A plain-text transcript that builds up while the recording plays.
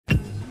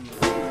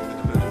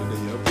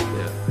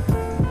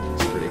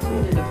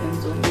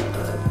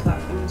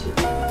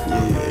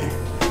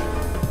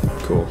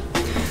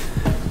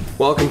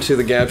Welcome to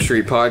the Gap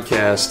Street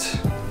Podcast.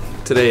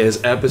 Today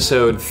is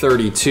episode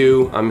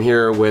 32. I'm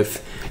here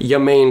with your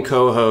main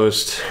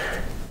co-host,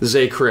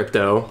 Zay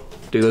Crypto.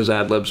 Do those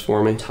ad-libs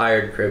for me.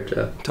 Tired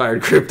Crypto.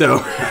 Tired Crypto.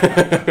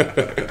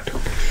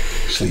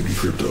 Sleepy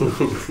Crypto.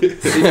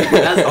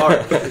 That's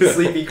hard.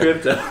 Sleepy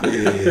Crypto.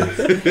 Yeah.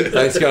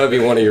 That's got to be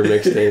one of your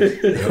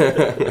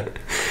mixtapes.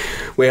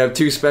 We have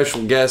two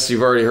special guests.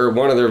 You've already heard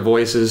one of their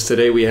voices.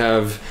 Today we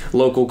have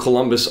local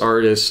Columbus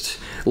artist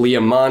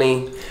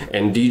LiyahMoni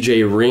and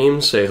DJ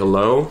Reem. Say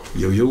hello.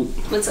 Yo, yo.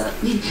 What's up?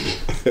 Yo,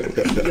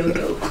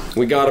 yo.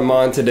 We got him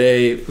on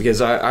today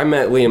because I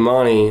met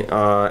LiyahMoni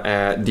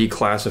at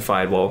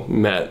Declassified.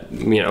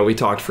 Well, we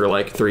talked for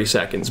like 3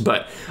 seconds,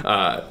 but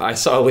I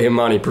saw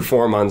LiyahMoni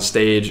perform on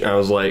stage and I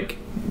was like,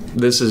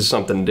 this is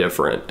something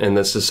different and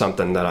this is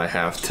something that I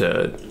have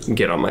to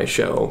get on my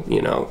show,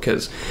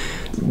 because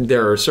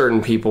there are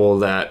certain people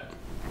that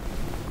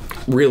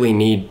really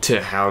need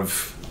to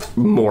have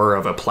more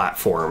of a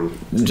platform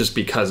just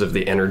because of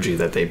the energy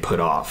that they put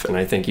off. And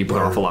I think you put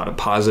off a lot of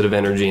positive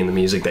energy in the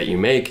music that you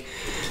make,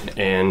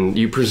 and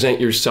you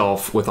present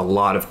yourself with a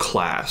lot of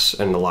class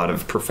and a lot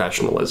of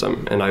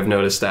professionalism. And I've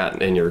noticed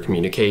that in your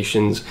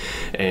communications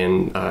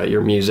and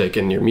your music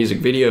and your music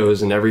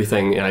videos and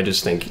everything. And I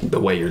just think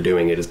the way you're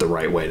doing it is the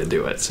right way to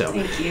do it. So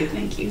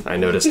Thank you. I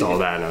noticed all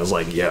that and I was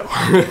like, yo.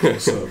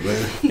 What's up,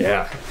 man?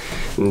 Yeah.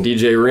 And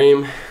DJ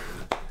Reem,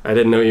 I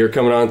didn't know you were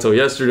coming on until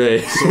yesterday.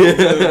 It's all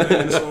good,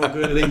 man. It's all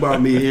good. It ain't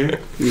about me here,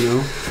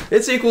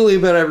 It's equally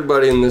about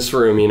everybody in this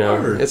room,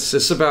 Word. It's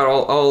just about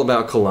all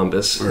about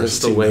Columbus. Word. It's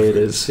the way it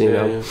is,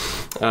 Yeah.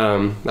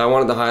 I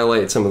wanted to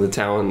highlight some of the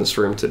talent in this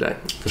room today.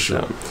 For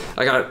sure.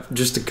 I got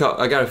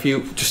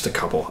a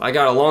couple. I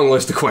got a long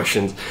list of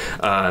questions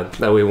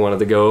that we wanted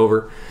to go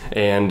over,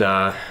 and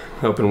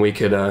hoping we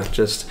could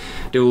just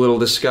do a little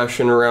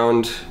discussion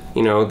around,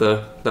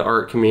 the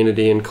art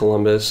community in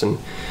Columbus and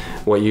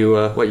what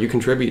you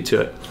contribute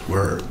to it.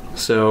 Word.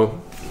 So,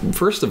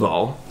 first of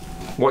all,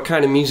 what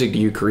kind of music do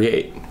you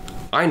create?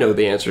 I know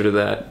the answer to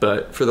that,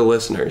 but for the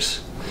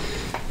listeners.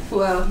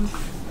 Well,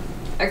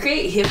 I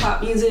create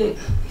hip-hop music,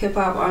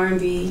 hip-hop,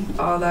 R&B,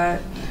 all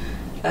that.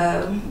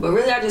 But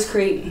really I just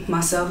create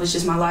myself. It's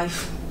just my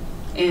life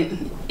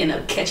in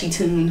a catchy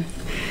tune.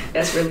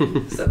 That's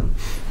really so.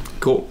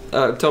 Cool.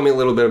 Tell me a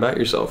little bit about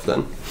yourself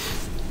then.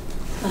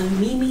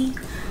 Mimi.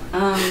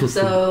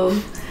 So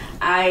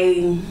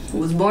I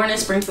was born in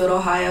Springfield,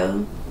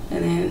 Ohio,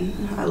 and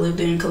then I lived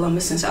in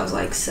Columbus since I was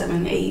like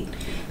 7, 8.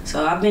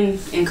 So I've been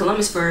in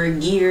Columbus for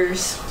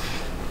years.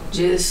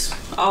 Just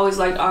always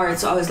liked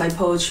arts, always liked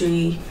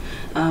poetry,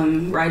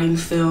 writing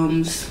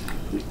films,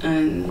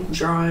 and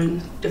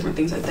drawing, different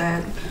things like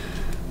that.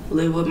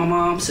 Live with my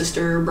mom,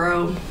 sister,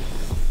 bro.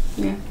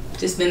 Yeah,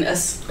 just been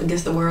us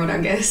against the world, I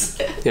guess.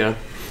 Yeah.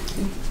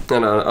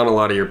 And on a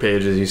lot of your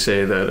pages, you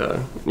say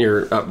that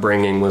your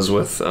upbringing was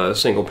with a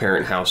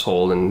single-parent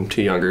household and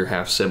 2 younger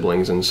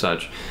half-siblings and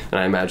such. And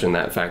I imagine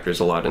that factors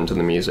a lot into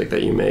the music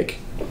that you make.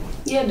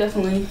 Yeah,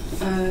 definitely.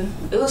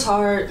 It was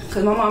hard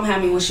because my mom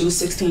had me when she was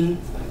 16.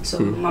 So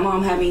my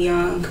mom had me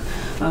young.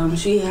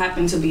 She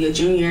happened to be a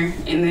junior,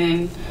 and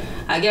then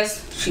I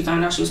guess she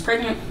found out she was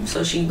pregnant,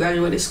 so she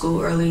graduated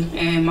school early.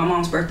 And my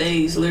mom's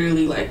birthday is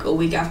literally like a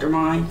week after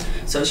mine,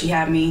 so she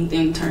had me,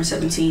 then turned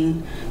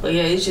 17. But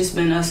yeah, it's just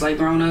been us like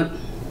growing up,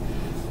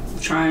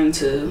 trying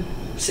to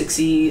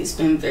succeed. It's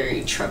been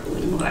very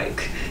troubling.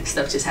 Like,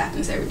 stuff just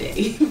happens every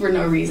day for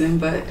no reason,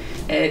 but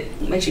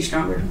it makes you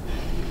stronger.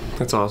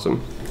 That's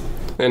awesome.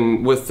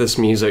 And with this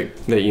music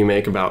that you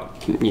make about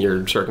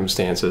your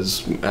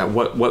circumstances,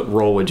 what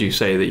role would you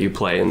say that you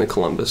play in the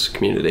Columbus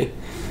community?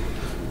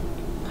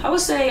 I would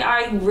say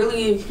I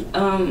really,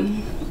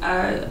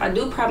 I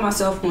do pride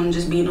myself on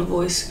just being a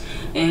voice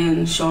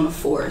and showing a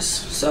force.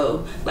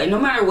 So, like, no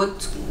matter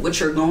what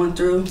you're going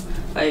through,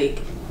 like,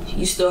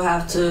 you still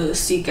have to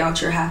seek out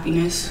your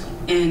happiness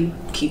and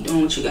keep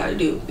doing what you gotta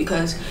do.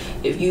 Because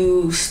if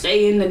you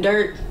stay in the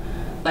dirt,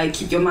 like,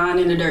 keep your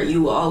mind in the dirt,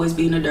 you will always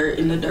be in the dirt,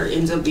 and the dirt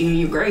ends up being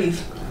your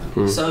grave.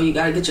 So you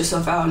gotta get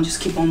yourself out and just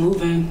keep on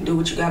moving, do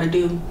what you gotta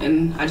do.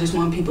 And I just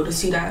want people to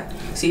see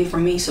it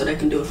from me so they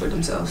can do it for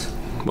themselves.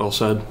 Well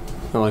said.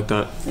 I like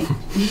that.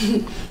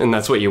 And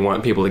that's what you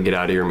want people to get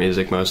out of your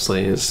music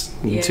mostly, is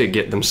to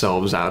get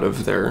themselves out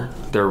of their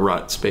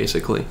ruts,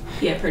 basically.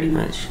 Yeah, pretty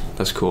much. Right.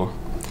 That's cool.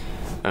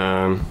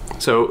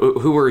 So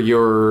who were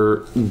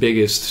your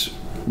biggest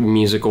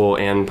musical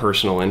and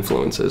personal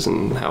influences,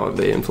 and how have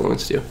they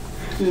influenced you?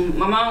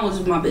 My mom was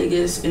my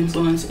biggest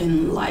influence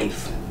in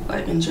life.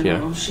 Like, in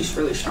general, she's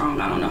really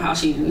strong. I don't know how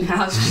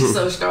she's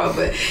so strong,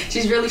 but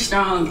she's really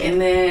strong.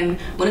 And then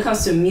when it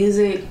comes to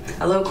music,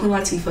 I love Queen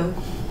Latifah.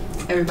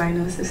 Everybody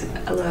knows this.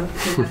 I love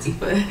Queen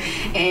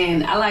Latifah.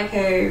 And I like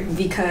her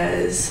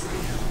because,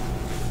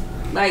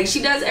 like,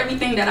 she does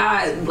everything that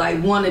I,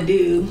 like, want to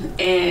do.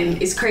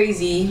 And it's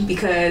crazy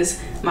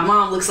because my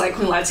mom looks like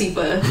Queen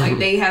Latifah. Like,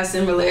 they have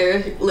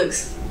similar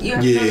looks. You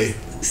have to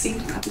see,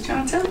 I'm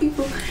trying to tell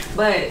people.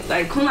 But,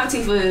 like, Queen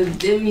Latifah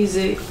did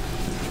music.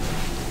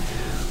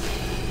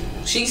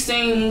 She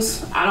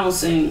sings. I don't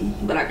sing,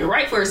 but I can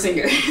write for a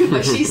singer.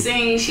 But she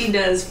sings. She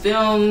does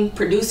film,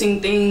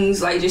 producing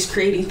things, like just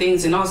creating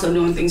things, and also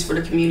doing things for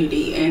the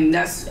community. And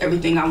that's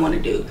everything I want to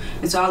do.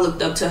 And so I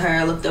looked up to her.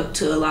 I looked up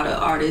to a lot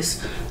of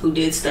artists who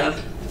did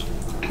stuff.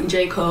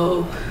 J.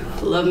 Cole,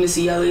 love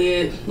Missy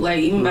Elliott, like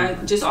even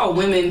back, just all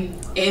women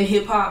in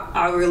hip hop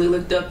I really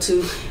looked up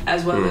to,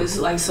 as well as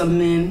like some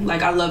men.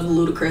 Like I love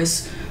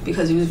Ludacris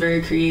because he was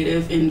very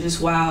creative and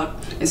just wild.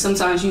 And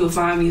sometimes you will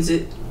find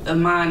music of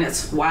mine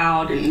that's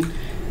wild and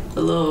a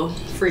little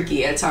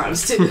freaky at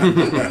times too.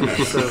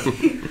 So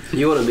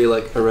you want to be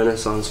like a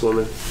Renaissance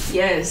woman?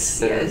 Yes,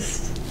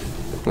 yes.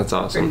 That's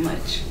awesome. Pretty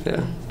much.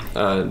 Yeah.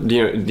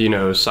 Do you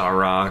know Saw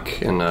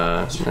Rock and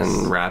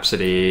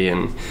Rhapsody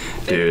and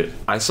dude,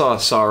 I saw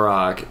Saw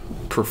Rock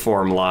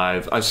perform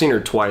live. I've seen her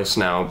twice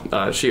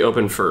now. She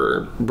opened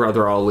for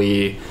Brother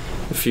Ali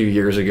a few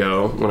years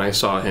ago when I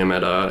saw him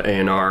at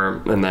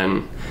A&R, and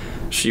then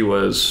she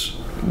was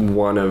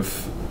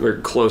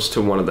close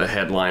to one of the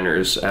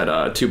headliners at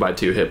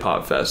 2x2 Hip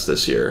Hop Fest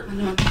this year.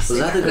 Was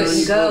that the girl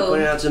you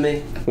pointed out to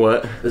me?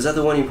 What? Was that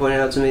the one you pointed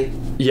out to me?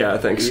 Yeah, I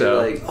think so.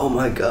 Like, oh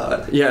my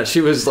god. Yeah,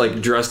 she was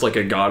like dressed like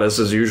a goddess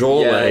as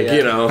usual. Yeah, like, yeah.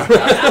 you know.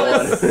 I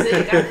was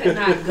sick. I could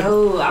not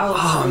go. I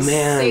was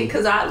man. sick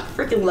because I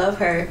freaking love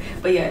her.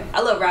 But yeah,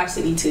 I love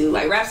Rhapsody too.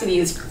 Like Rhapsody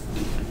is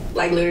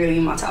like literally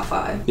in my top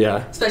 5.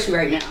 Yeah. Especially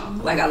right now.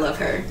 Like I love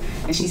her,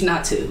 and she's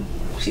not 2.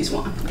 She's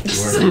 1.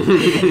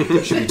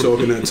 She be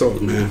talking that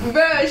talk, man.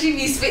 Bruh, she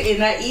be spitting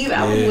that Eve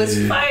album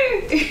was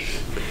fire.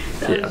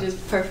 That was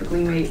just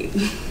perfectly made.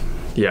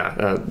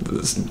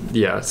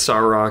 Yeah, Saw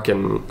Rock,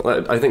 and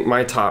I think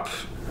my top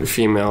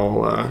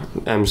female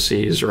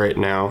MCs right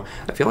now,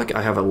 I feel like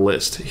I have a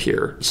list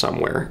here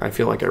somewhere. I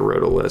feel like I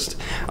wrote a list.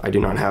 I do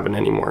not have it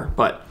anymore.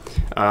 But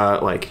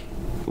like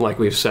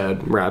we've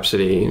said,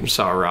 Rhapsody,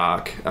 Saw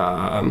Rock,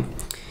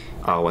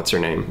 what's her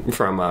name?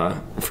 From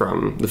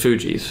the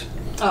Fugees.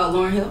 Oh,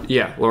 Lauryn Hill?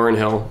 Yeah, Lauryn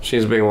Hill.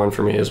 She's a big one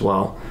for me as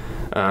well.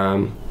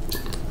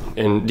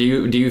 And do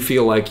you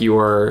feel like you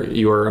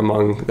are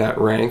among that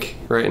rank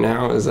right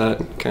now? Is that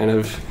kind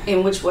of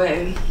in which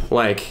way?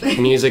 Like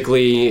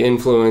musically,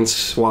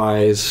 influence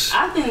wise?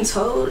 I've been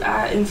told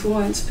I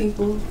influence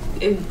people.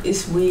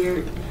 It's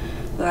weird,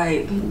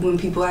 like when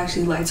people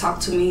actually like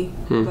talk to me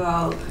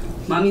about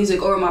my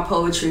music or my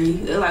poetry.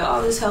 They're like,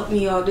 "Oh, this helped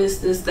me," or this,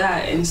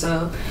 that, and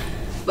so.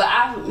 But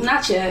I'm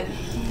not yet.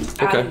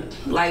 Okay.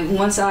 Like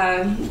once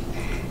I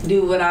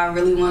do what I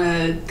really want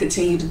to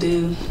continue to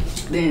do,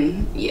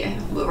 then yeah.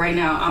 But right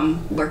now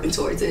I'm working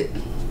towards it.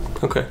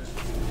 Okay.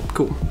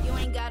 Cool. You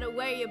ain't gotta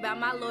worry about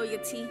my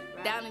loyalty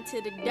down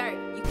into the dirt.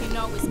 You can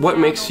always. What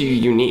makes you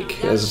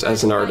unique as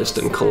an artist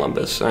in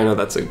Columbus? I know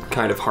that's a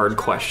kind of hard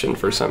question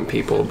for some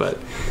people, but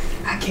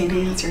I can't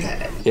answer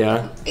that.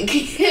 yeah.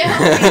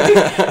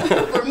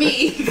 For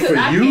me, because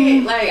I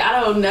can't. Like I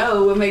don't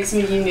know what makes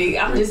me unique.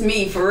 I'm just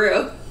me for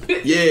real.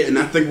 Yeah, and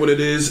I think what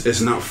it is,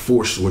 it's not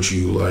forced what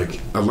you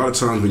like. A lot of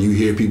times when you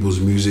hear people's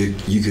music,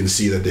 you can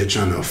see that they're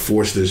trying to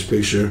force this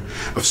picture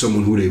of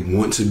someone who they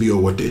want to be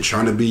or what they're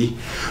trying to be.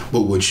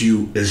 But with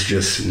you, it's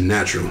just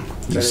natural.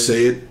 You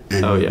say it,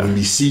 and when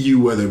we see you,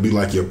 whether it be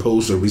like your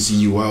post or we see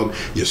you out,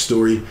 your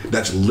story,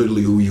 that's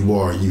literally who you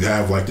are. You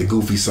have like the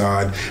goofy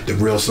side, the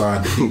real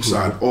side, the deep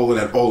side, all of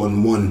that all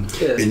in one.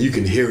 Yeah. And you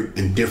can hear it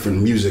in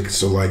different music.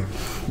 So like,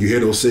 you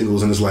hear those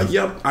singles and it's like,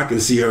 yep, I can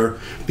see her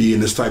be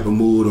in this type of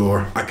mood,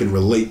 or I can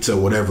relate to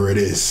whatever it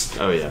is.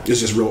 Oh yeah,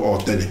 it's just real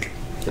authentic.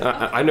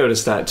 I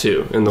noticed that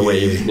too in the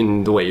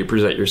way you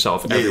present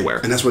yourself everywhere,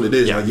 and that's what it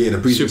is. Yeah. Like the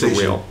presentation,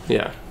 super real.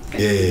 Yeah.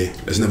 Yeah,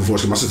 it's never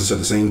forced. My sister said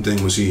the same thing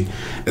when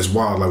it's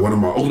wild. Like one of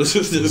my older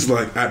sisters,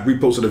 like I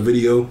reposted a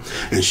video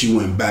and she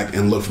went back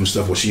and looked from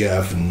stuff what she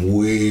had from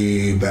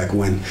way back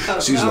when. Oh,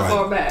 she's like,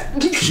 far back.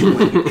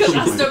 Because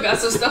I still got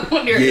some stuff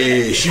on there.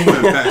 Yeah, she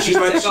went back.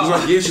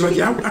 She's like,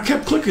 I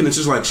kept clicking. It's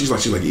just like she's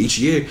like each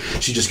year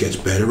she just gets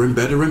better and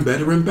better and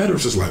better and better.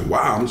 It's just like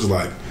wow. I'm just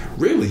like,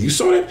 really? You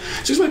saw that?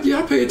 She's like, yeah,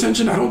 I pay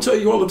attention. I don't tell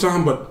you all the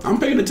time, but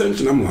I'm paying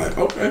attention. I'm like,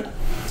 okay,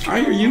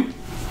 I hear you.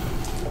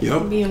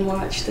 Yep. Being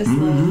watched. That's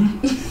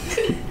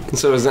love.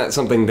 So is that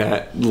something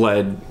that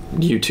led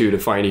you two to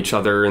find each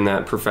other in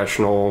that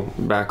professional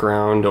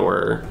background,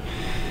 or?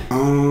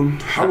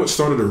 How it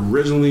started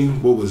originally,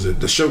 what was it?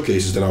 The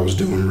showcases that I was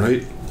doing,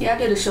 right? Yeah, I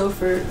did a show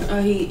for,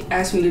 he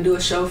asked me to do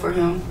a show for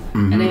him.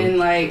 And then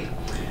like,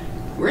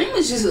 Reem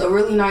is just a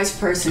really nice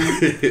person.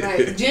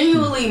 Like,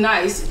 genuinely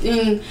nice.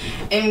 And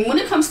when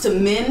it comes to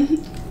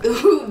men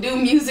who do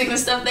music and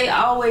stuff, they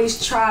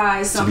always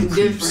try something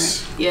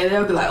different. Yeah,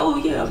 they'll be like, oh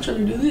yeah, I'm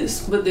trying to do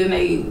this. But then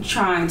they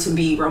trying to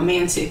be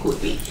romantic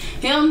with me.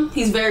 Him,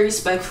 he's very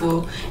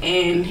respectful.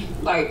 And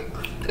like,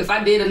 if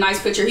I did a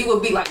nice picture, he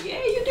would be like,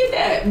 yeah, you did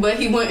that. But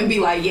he wouldn't be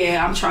like,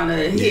 yeah, I'm trying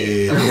to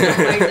hit. Or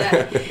something like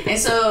that. And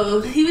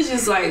so he was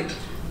just like,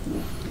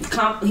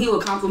 he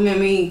would compliment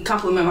me,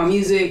 compliment my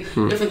music,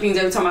 different things.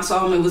 Every time I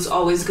saw him, it was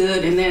always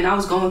good. And then I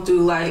was going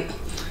through like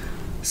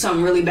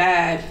something really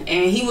bad,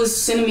 and he was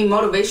sending me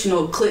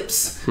motivational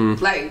clips.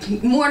 Like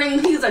morning,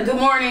 he was like, "Good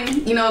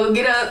morning, you know,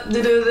 get up,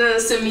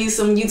 send me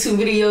some YouTube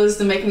videos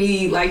to make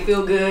me like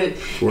feel good."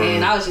 Wow.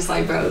 And I was just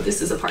like, "Bro,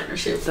 this is a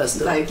partnership. That's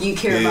like you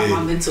care about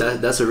my mental."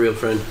 That's a real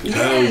friend.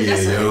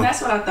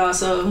 That's what I thought.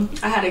 So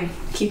I had to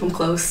keep him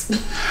close.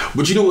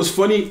 But you know what's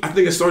funny? I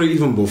think it started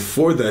even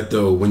before that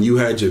though, when you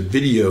had your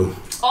video.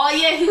 Oh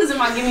yeah, he was in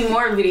my Give Me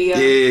More video.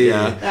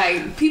 Yeah.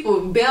 Like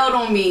people bailed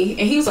on me,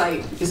 and he was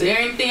like, "Is there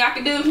anything I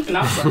can do?" And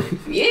I was like,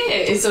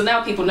 "Yeah." And so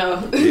now people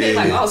know. They're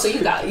like, "Oh, so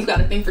you got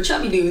a thing for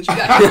chubby dudes? You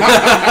got."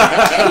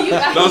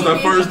 That was the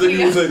first thing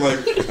you was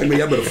like, I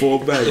mean, I better fall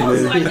back, man. I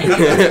was like,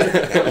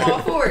 I'm all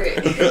for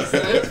it. So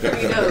it's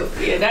pretty dope.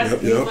 Yeah,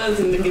 that's he was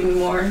in the Give Me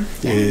More.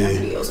 That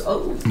video's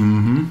old.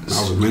 That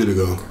was a minute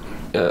ago.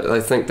 I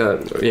think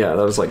that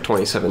was like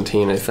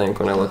 2017. I think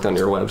when I looked on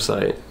your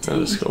website, that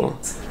was cool.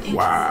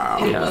 Wow.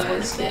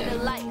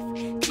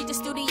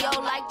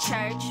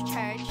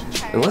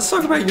 And let's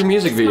talk about your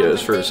music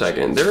videos for a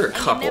second. There are a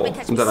couple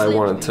that I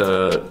wanted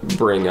to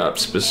bring up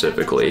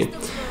specifically.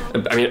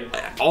 I mean,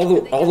 all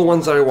the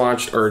ones that I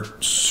watched are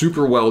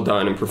super well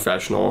done and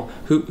professional.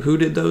 Who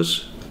did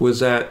those? Was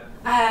that?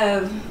 I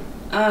have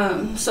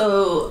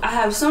so I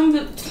have some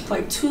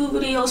like 2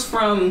 videos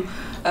from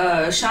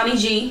Shawnee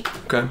G.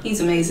 Okay.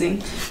 He's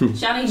amazing.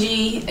 Shawnee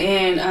G,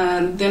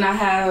 and then I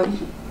have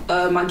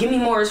my Gimme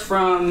More is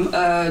from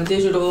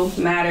Digital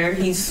Matter.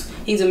 He's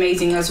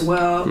amazing as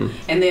well.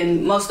 And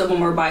then most of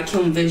them are by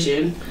Kim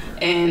Vision,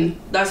 and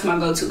that's my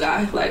go-to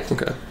guy. Like,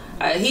 okay.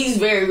 He's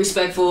very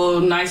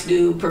respectful, nice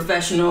dude,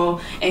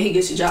 professional, and he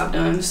gets the job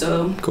done.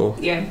 So cool.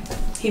 Yeah,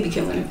 he be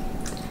killing it.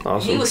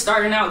 Awesome. He was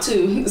starting out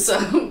too, so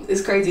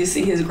it's crazy to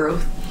see his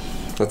growth.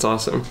 That's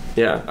awesome.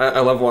 Yeah, I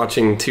love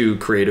watching 2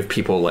 creative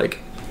people like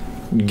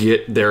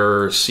get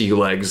their sea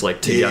legs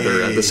like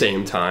together at the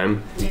same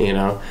time, you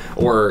know.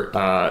 Or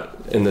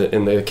in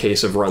the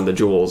case of Run the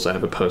Jewels, I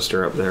have a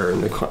poster up there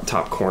in the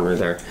top corner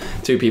there.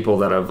 2 people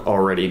that have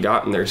already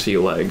gotten their sea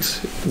legs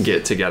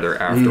get together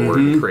afterward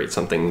and create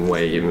something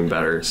way even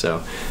better.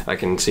 So I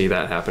can see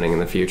that happening in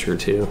the future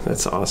too.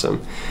 That's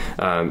awesome.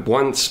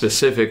 One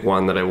specific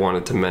one that I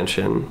wanted to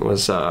mention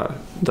was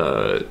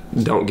the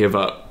Don't Give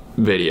Up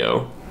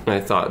video. I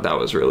thought that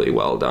was really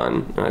well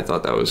done, and I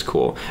thought that was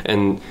cool.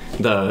 And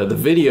the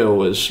video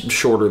was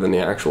shorter than the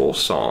actual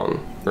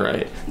song,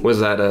 right? Was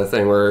that a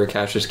thing where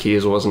Cassius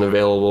Keys wasn't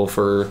available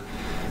for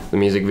the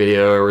music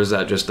video, or was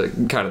that just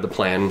kind of the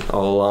plan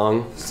all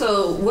along?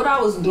 So what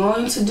I was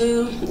going to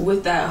do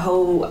with that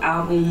whole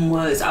album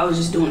was I was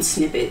just doing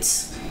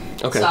snippets.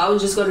 Okay. So I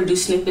was just going to do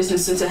snippets, and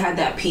since it had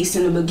that piece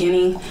in the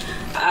beginning,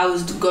 I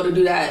was going to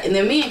do that. And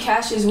then me and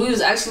Cassius, we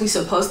was actually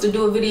supposed to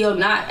do a video,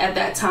 not at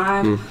that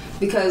time,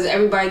 because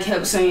everybody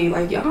kept saying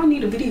like, "Y'all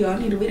need a video, I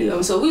need a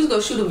video." So we was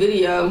going to shoot a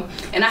video,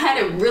 and I had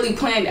it really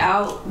planned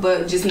out,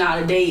 but just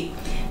not a date.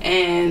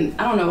 And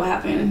I don't know what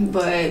happened,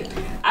 but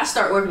I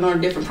start working on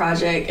a different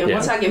project, and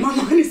once I get my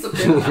money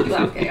something, I'll be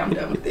like, okay, I'm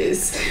done with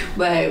this.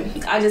 But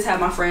I just had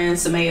my friend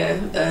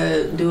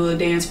Samaya do a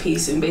dance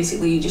piece, and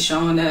basically just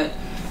showing that,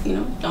 you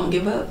know, don't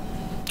give up.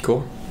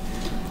 Cool.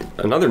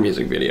 Another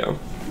music video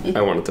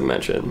I wanted to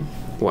mention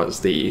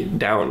was the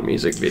Down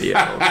music video,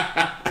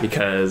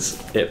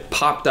 because it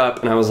popped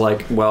up and I was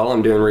like, well,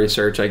 I'm doing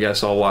research, I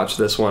guess I'll watch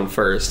this one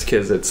first,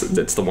 because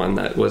it's the one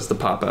that was the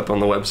pop-up on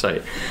the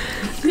website.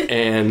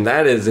 And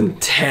that is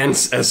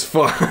intense as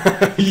fuck.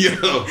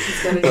 Yo,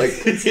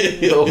 like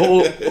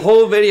the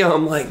whole video,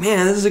 I'm like,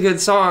 man, this is a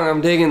good song,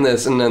 I'm digging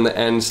this. And then the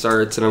end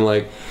starts and I'm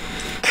like,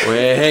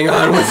 wait, hang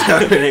on, what's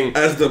happening?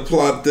 As the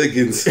plot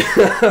thickens.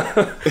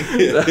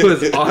 That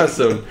was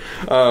awesome.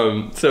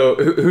 So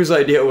whose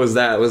idea was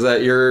that? Was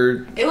that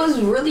your? It was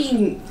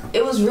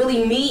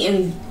really me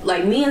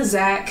and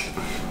Zach.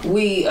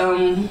 We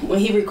when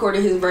he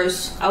recorded his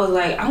verse, I was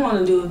like, I want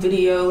to do a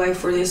video like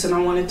for this, and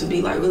I want it to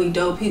be like really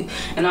dope.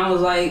 And I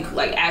was like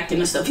acting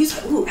and stuff. He's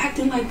like, ooh,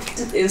 acting like,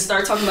 and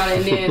start talking about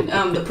it. And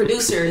then the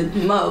producer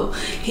Mo,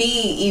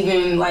 he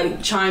even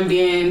like chimed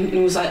in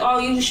and was like, oh,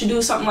 you should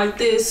do something like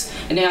this.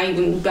 And then I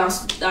even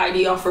bounced the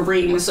idea off of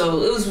Reem, and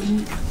so it was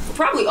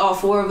probably all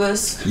 4 of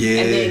us. Yeah.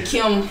 And then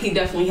Kim, he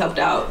definitely helped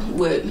out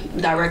with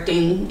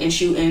directing and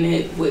shooting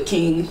it with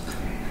King.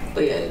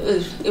 But yeah,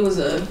 it was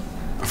a.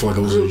 I feel like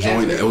it was a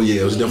joint. Effort. Oh yeah,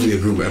 it was definitely a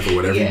group effort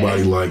with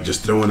everybody like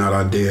just throwing out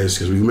ideas,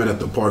 because we met at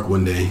the park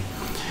one day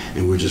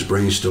and we were just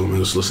brainstorming,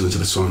 just listening to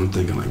the song and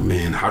thinking like,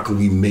 man, how can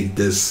we make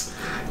this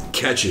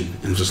catching?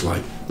 And just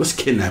like, let's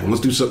kidnap him,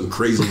 let's do something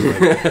crazy.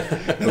 Like,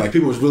 and like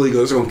people was really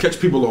good. It's gonna catch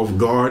people off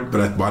guard,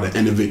 but by the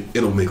end of it,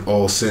 it'll make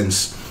all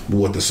sense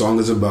what the song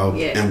is about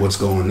and what's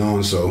going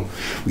on. So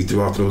we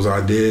threw out those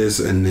ideas,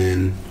 and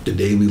then the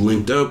day we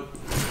linked up,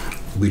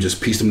 we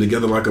just pieced them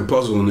together like a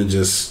puzzle, and it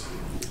just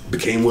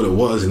became what it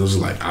was. And it was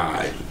like,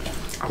 I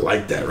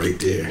like that right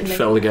there. It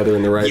fell together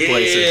in the right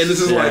places. Yeah,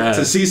 this is like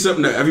to see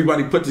something that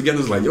everybody put together.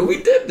 Is like, yo,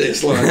 we did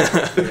this. Like,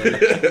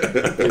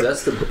 dude,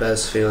 that's the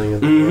best feeling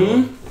in the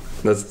world.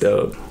 That's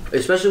dope.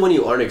 Especially when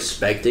you aren't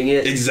expecting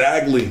it.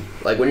 Exactly.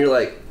 Like when you're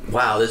like,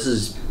 wow, this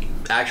is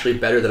actually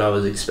better than I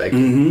was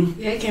expecting.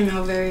 Yeah, it came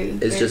out very.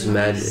 It's just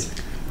nice.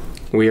 magic.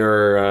 We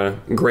are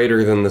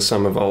greater than the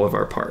sum of all of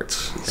our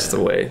parts. That's the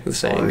way the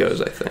saying Bars.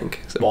 goes, I think.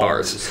 So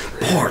Bars.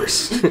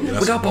 Bars. Yeah,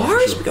 We got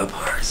bars? We got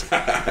bars.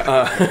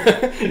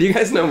 Do you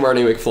guys know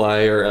Marty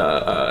McFly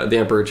or the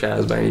Emperor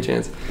Chaz by any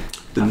chance?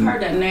 I've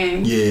heard that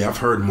name. Yeah, I've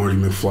heard Marty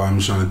McFly. I'm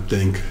trying to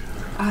think.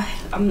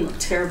 I'm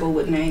terrible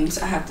with names.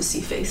 I have to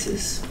see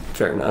faces.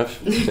 Fair enough.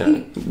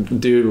 Yeah.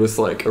 Dude with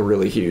like a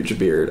really huge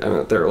beard. I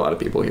mean, there are a lot of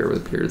people here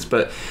with beards,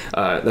 but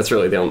that's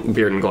really the only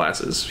beard and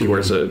glasses. He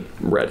wears a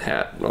red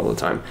hat all the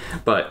time.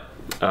 But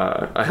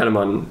I had him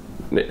on.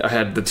 I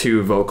had the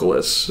two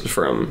vocalists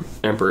from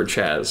Emperor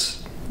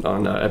Chaz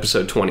on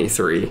episode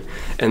 23,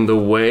 and the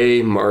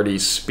way Marty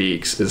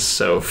speaks is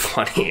so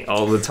funny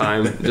all the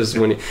time. Just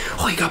when you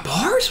got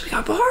bars? We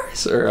got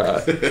bars? Or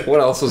what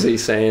else was he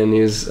saying?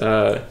 He's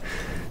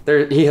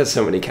he has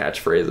so many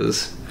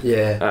catchphrases.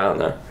 Yeah. I don't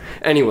know.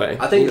 Anyway,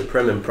 I think the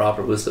prim and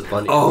proper was the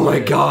funniest. oh my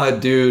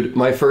god, dude,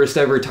 my first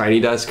ever Tiny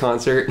Desk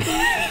concert.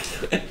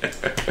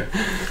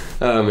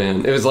 Oh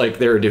man, it was like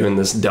they were doing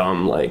this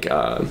dumb like It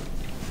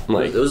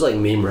was like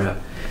meme rap.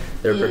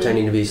 They're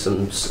pretending to be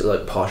some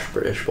like posh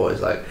British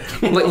boys,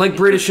 like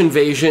British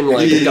invasion,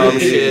 like dumb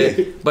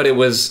shit. But it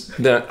was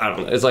I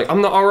don't know. It's like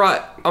I'm not all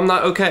right. I'm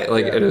not okay.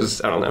 Like it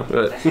is. I don't know.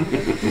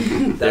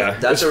 But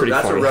that's a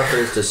funny.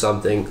 reference to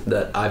something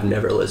that I've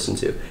never listened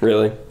to.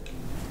 Really?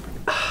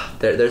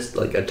 There's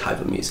like a type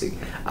of music.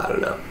 I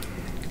don't know.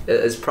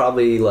 It's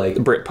probably like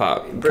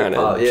Britpop kind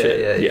of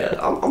shit. Yeah.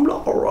 I'm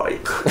not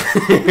alright.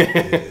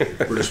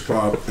 British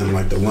pop and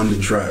like the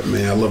London trap,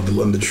 man. I love the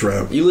London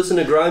trap. You listen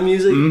to grime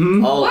music?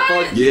 Mm-hmm. Oh What?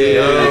 fuck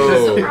Yeah,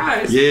 I'm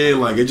surprised. yeah,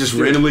 like it just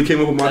randomly came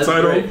up with my That's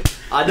title. great.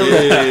 I know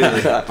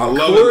Yeah, I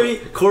love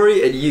it.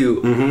 Corey and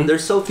you.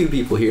 There's so few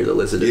people here that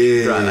listen to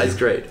Yeah, grime. That's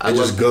great. I It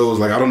love just goes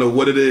like I don't know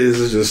what it is.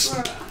 It's just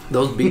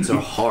those beats are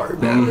hard,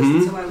 I man.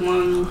 listen to like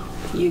one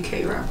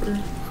UK rapper,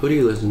 Who do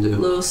you listen to?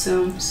 Lil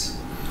Sims.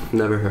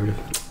 Never heard of.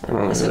 I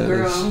don't know It's who a that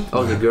girl. is.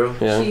 Oh, the girl.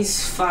 Yeah.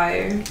 She's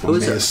fire. Who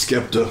is man, that?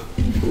 Skepta.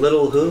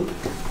 Little who?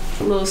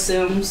 Lil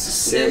Sims.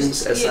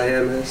 Sims.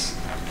 S-I-M-S.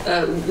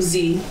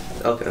 Z.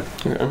 Okay.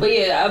 But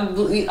yeah,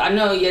 I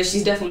know. Yeah,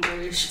 she's definitely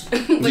British.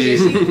 But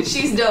yeah,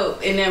 she's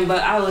dope. And then,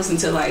 but I listen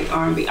to like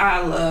R&B.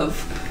 I love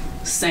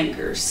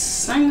singers.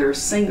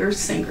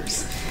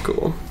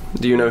 Cool.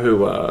 Do you know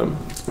who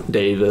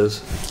Dave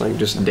is? Like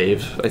just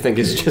Dave. I think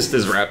it's just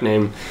his rap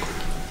name.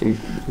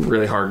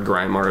 Really hard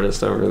grime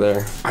artist over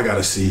there. I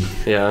gotta see.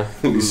 Yeah.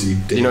 Let me see.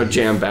 Do you know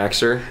Jam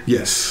Baxter?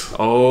 Yes.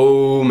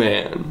 Oh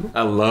man,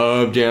 I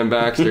love Jam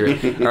Baxter.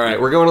 All right,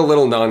 we're going a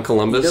little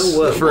non-Columbus You know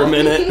what? for a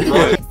minute.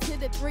 To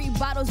the 3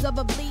 bottles of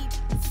a bleed.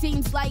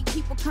 Seems like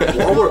people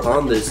While we're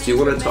on this, do you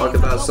want to talk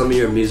about some of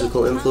your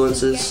musical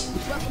influences?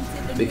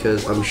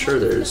 Because I'm sure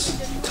there's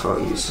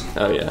tons.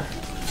 Oh yeah.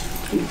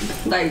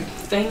 Like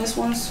famous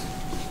ones.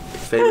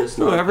 Famous,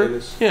 not Whoever.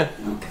 famous. Yeah.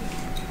 Okay.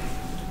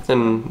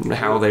 And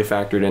how they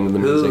factored into the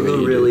music that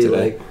Who you really do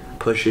today. like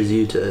pushes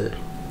you to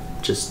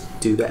just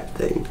do that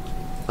thing,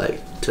 like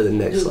to the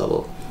next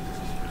level?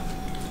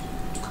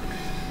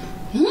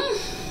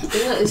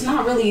 Yeah, it's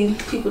not really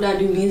people that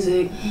do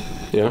music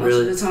Yeah. most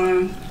Really? of the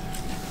time.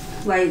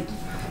 Like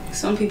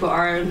some people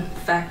are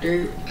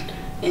factored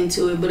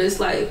into it, but it's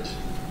like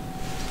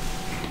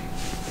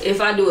if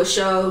I do a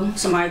show,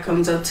 somebody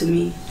comes up to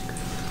me,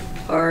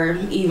 or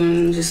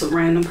even just a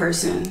random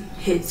person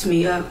hits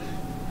me up.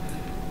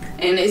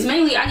 And it's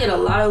mainly, I get a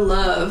lot of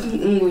love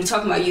when we're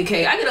talking about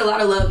UK. I get a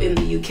lot of love in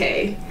the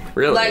UK.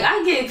 Really? Like,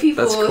 I get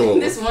people, That's cool.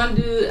 This one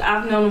dude,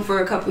 I've known him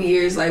for a couple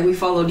years. Like, we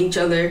followed each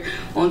other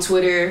on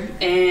Twitter,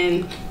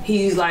 and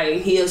he's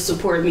like, he'll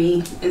support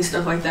me and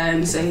stuff like that,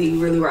 and say he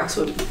really rocks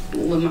with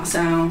my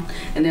sound.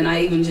 And then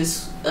I even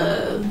just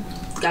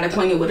got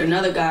acquainted with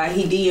another guy.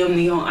 He DM'd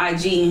me on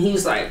IG, and he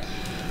was like,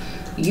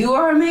 "You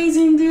are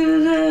amazing,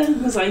 dude." It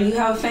was like, "You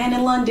have a fan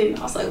in London."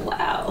 I was like,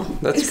 "Wow,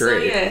 That's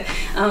great." So,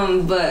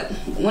 yeah. But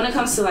when it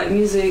comes to like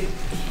music,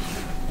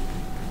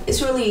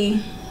 it's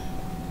really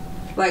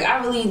like I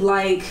really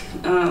like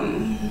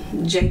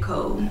J.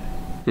 Cole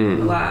a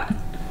lot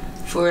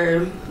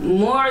for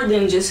more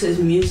than just his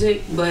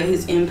music, but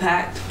his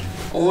impact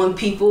on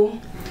people.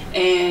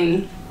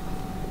 And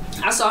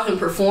I saw him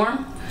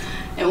perform,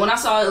 and when I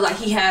saw it, like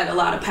he had a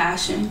lot of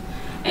passion.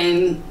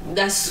 And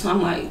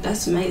I'm like,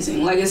 that's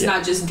amazing. Like, it's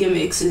not just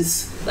gimmicks.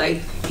 It's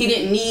like he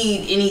didn't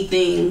need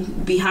anything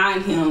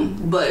behind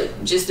him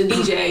but just a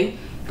DJ,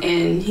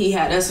 and he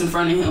had us in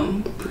front of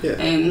him. Yeah.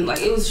 And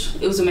like it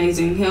was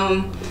amazing.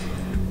 Him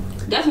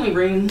definitely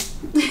Reem.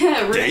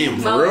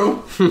 Damn, for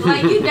real?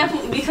 Like you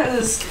definitely,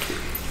 because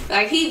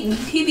like he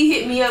be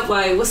hitting me up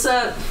like, "What's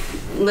up?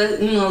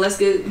 Let's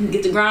get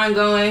the grind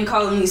going,"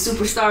 calling me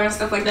superstar and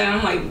stuff like that.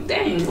 I'm like,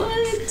 dang,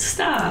 what?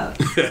 Stop.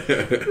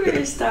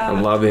 Stop. I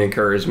love the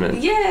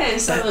encouragement. Yeah,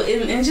 so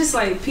and just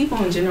like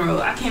people in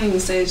general, I can't even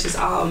say it's just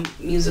all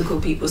musical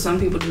people. Some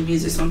people do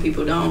music, some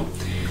people don't.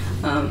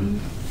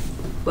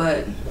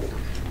 But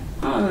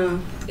I don't know.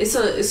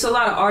 it's a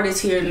lot of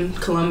artists here in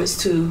Columbus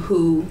too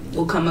who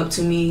will come up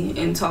to me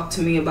and talk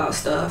to me about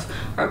stuff,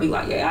 or be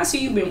like, "Yeah, I see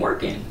you've been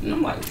working," and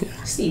I'm like,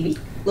 "Stevie,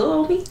 little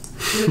old me."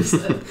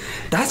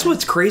 That's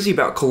what's crazy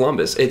about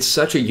Columbus. It's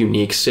such a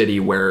unique city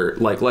where,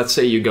 like, let's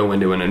say you go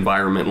into an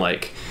environment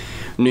like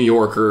New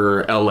York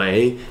or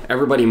LA,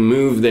 everybody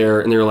moved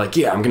there and they're like,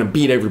 yeah, I'm gonna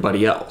beat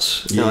everybody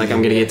else. Yeah. Like,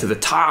 I'm gonna get to the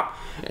top,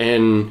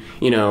 and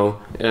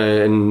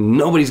and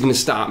nobody's gonna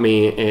stop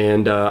me,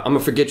 and I'm gonna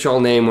forget y'all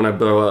name when I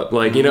blow up.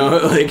 Like,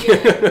 like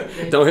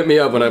don't hit me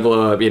up when I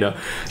blow up.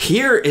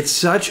 Here it's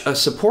such a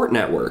support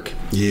network.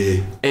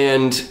 Yeah.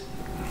 And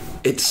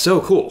it's so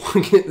cool.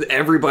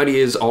 Everybody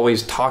is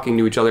always talking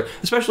to each other,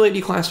 especially at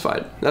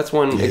Declassified. That's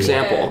one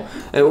example.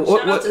 And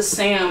shout out to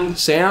Sam.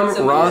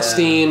 Sam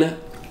Rothstein,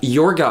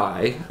 your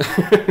guy.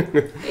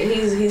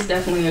 he's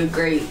definitely a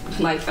great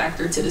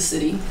factor to the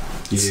city.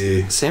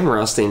 Yeah. Sam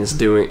Rothstein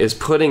is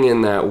putting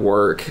in that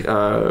work.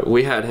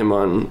 We had him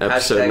on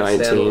episode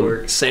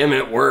 19. Sam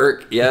at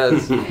work,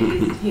 yes.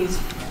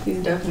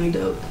 He's definitely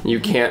dope. You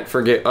can't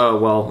forget. Oh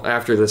well,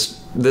 after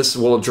this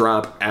will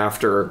drop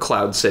after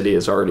Cloud City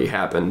has already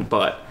happened,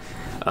 but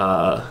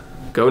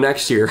go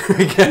next year,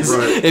 I guess.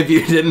 Right. If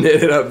you didn't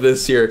hit it up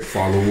this year,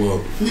 follow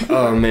up.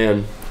 Oh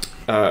man,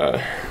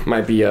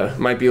 might be a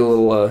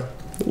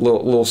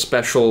little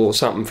special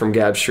something from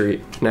Gab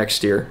Street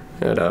next year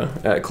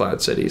at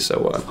Cloud City.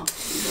 So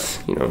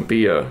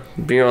be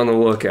on the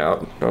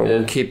lookout.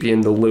 We'll keep you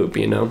in the loop.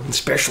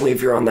 Especially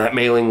if you're on that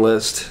mailing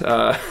list.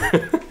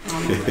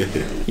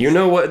 You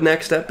know what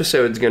next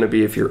episode's going to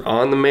be if you're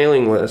on the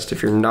mailing list.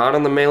 If you're not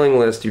on the mailing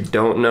list, you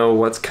don't know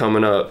what's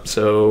coming up.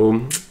 So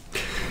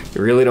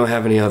you really don't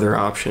have any other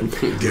option.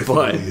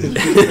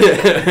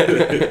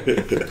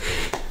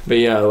 But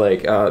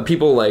yeah,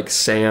 people like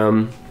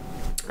Sam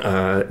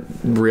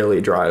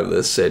really drive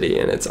this city,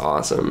 and it's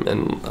awesome.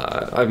 And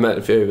I've met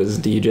a few of his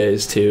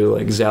DJs too,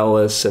 like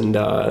Zealous and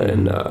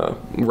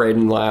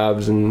Raiden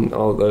Labs and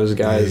all those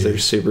guys. They're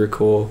super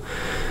cool.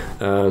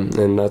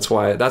 And that's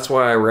why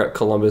I rep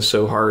Columbus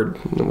so hard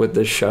with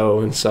this show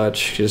and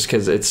such, just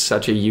because it's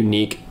such a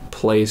unique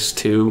place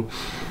to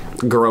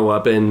grow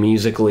up in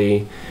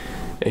musically,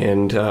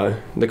 and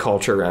the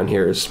culture around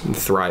here is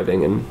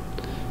thriving, and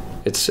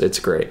it's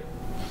great.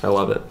 I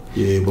love it.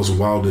 Yeah, what's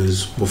wild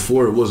is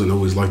before it wasn't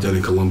always like that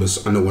in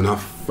Columbus. I know when I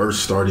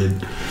first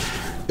started,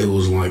 it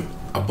was like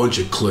a bunch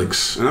of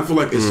cliques, and I feel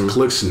like it's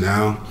cliques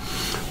now,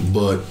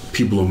 but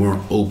people are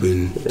more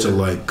open to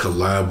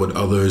collab with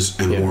others,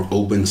 and more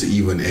open to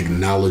even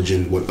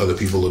acknowledging what other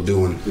people are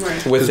doing.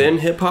 Right. Within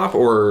hip hop,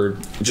 or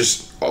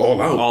just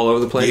all out, all over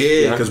the place.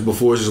 Yeah, because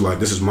before it's just like,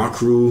 this is my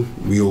crew,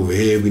 we over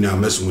here, we not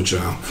messing with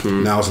y'all.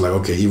 Now it's like,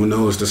 okay, even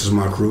though this is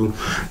my crew,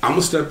 I'm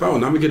gonna step out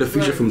and I'm gonna get a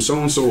feature from so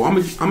and so. I'm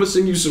gonna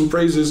sing you some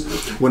praises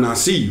when I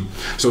see you.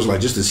 So it's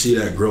like, just to see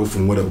that growth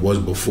from what it was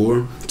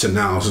before to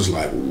now, it's just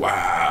like,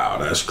 wow,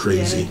 that's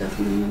crazy. Yeah,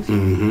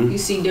 definitely. You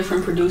see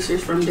different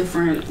producers from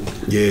different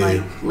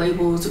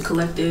labels or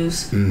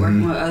collectives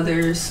working with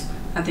others.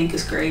 I think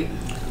it's great.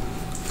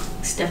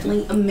 It's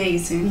definitely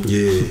amazing.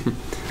 Yeah.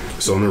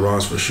 It's on the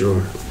Rawls for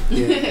sure.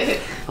 Yeah.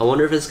 I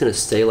wonder if it's gonna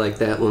stay like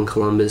that when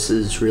Columbus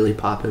is really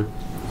popping.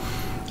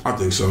 I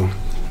think so.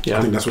 Yeah.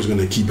 I think that's what's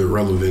gonna keep it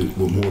relevant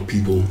with more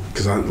people,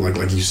 because like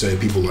you said,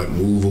 people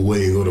move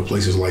away and go to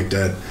places like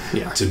that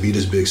to be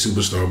this big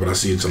superstar. But I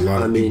see it's a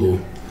lot of people.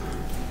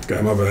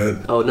 Got my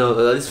bad. Oh no,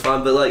 that's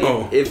fine. But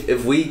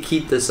if we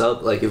keep this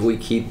up, if we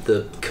keep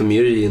the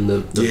community and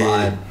the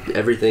vibe,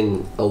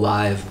 everything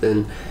alive,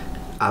 then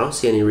I don't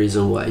see any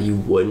reason why you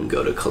wouldn't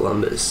go to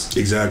Columbus.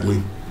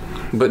 Exactly.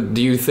 But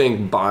do you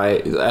think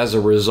as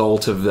a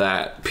result of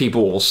that,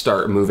 people will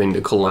start moving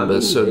to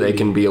Columbus so they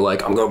can be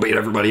like, I'm going to beat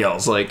everybody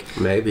else?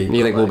 Maybe.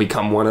 You think we'll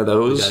become one of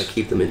those? We got to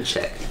keep them in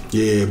check.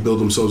 Yeah, build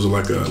themselves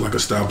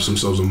establish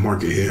themselves a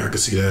market here. I can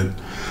see that.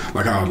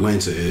 Like how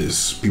Atlanta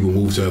is. People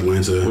move to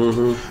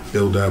Atlanta,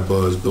 build that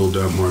buzz, build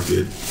that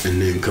market,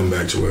 and then come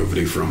back to wherever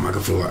they from. I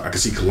can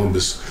see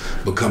Columbus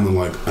becoming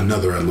like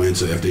another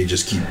Atlanta if they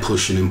just keep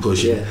pushing and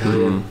pushing.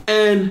 Yeah.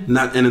 And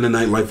not ending the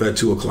nightlife at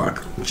 2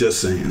 o'clock. Just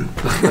saying.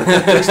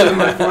 Extend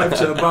my life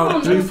to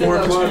about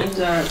 3-4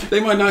 o'clock. They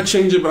might not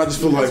change it, but I just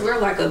feel like we're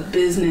like a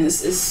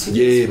business.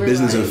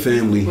 Business and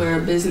family.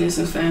 We're a business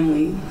and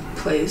family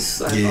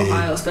place,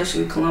 Ohio,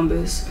 especially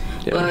Columbus.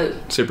 Yeah.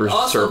 But super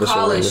also service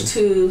college oriented.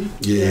 too.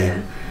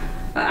 Yeah.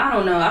 I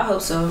don't know. I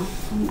hope so,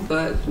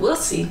 but we'll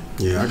see.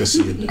 Yeah, I can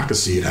see it. I can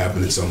see it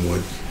happening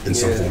somewhat in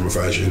some form or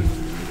fashion.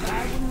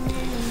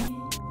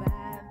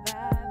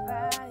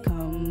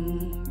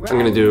 I'm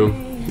gonna do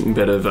a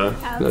bit of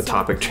a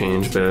topic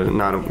change, but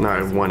not a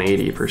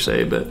 180 per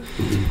se, but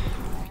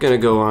gonna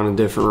go on a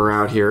different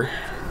route here.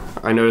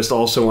 I noticed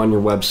also on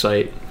your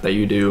website that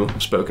you do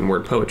spoken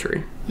word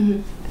poetry.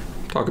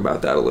 Talk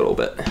about that a little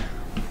bit.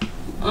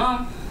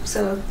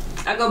 So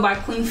I go by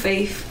Queen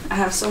Faith. I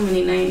have so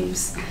many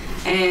names,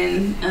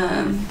 and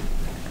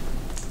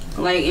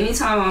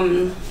anytime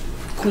I'm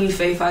Queen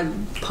Faith, I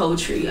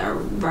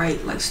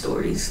write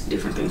stories,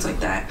 different things like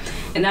that.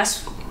 And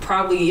that's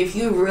probably, if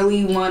you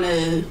really want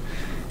to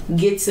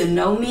get to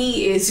know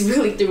me is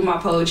really through my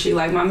poetry.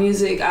 Like my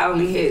music, I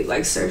only hit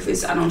like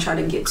surface. I don't try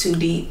to get too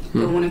deep.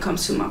 But when it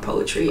comes to my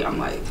poetry, I'm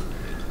like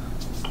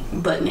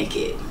butt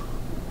naked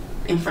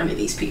in front of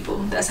these people.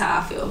 That's how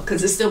I feel,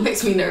 because it still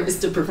makes me nervous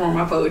to perform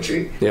my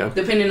poetry. Yeah.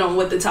 Depending on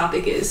what the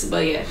topic is.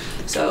 But yeah,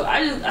 so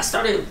I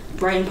started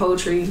writing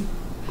poetry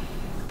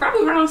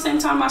probably around the same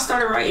time I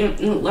started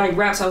writing like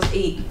raps. I was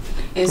 8,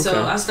 and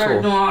so I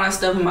started doing all that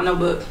stuff in my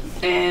notebook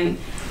and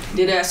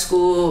did it at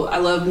school. I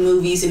loved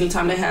movies.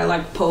 Anytime they had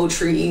like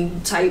poetry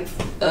type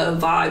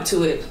vibe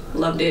to it,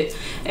 loved it,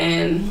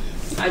 and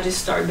I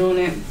just started doing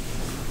it.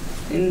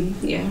 And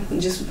yeah,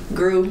 just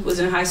grew. Was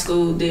in high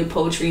school, did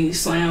poetry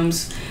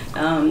slams,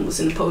 was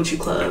in the poetry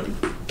club,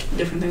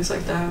 different things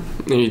like that.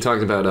 And you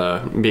talked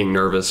about being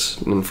nervous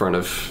in front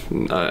of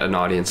an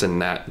audience in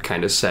that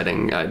kind of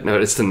setting. I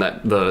noticed in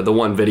that the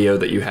one video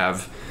that you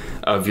have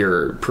of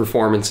your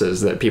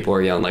performances that people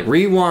are yelling like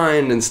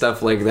rewind and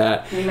stuff like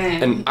that.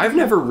 Man. And I've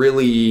never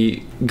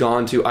really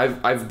gone to.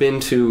 I've been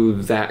to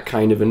that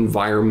kind of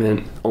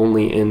environment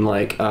only in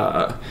like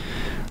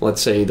let's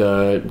say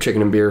the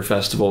Chicken and Beer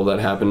Festival that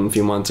happened a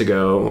few months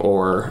ago,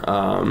 or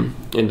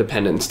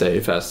Independence Day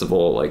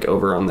Festival, like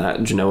over on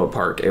that Genoa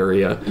Park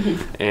area.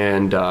 Mm-hmm.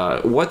 And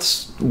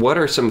what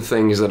are some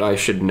things that I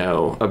should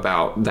know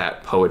about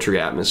that poetry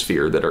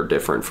atmosphere that are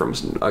different from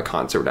a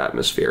concert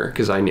atmosphere?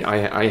 Because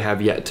I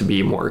have yet to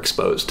be more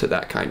exposed to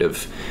that kind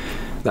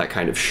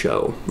of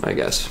show, I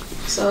guess.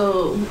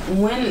 So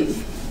when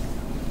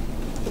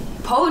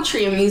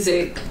poetry and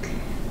music,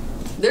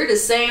 they're the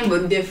same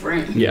but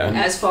different. Yeah.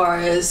 As far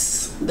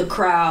as the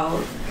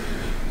crowd,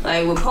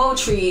 like with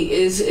poetry,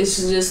 it's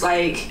just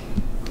like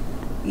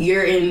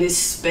you're in this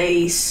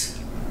space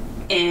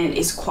and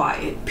it's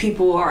quiet.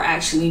 People are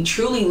actually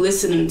truly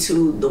listening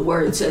to the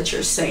words that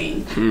you're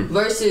saying.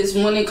 Versus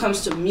when it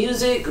comes to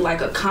music,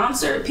 like a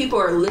concert, people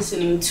are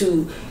listening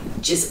to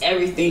just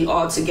everything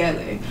all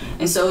together.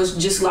 And so it's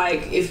just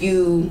like if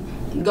you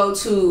go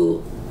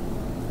to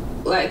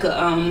like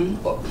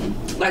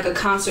a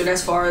concert,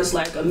 as far as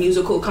like a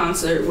musical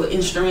concert with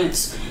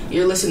instruments,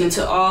 you're listening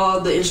to all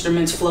the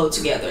instruments flow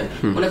together.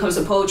 When it comes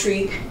to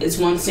poetry, it's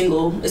one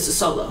single, it's a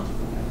solo.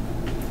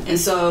 And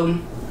so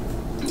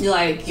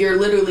you're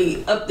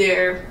literally up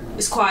there,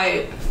 it's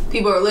quiet,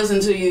 people are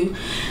listening to you,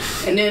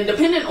 and then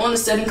depending on the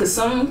setting, because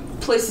some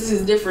places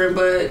is different,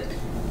 but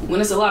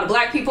when it's a lot of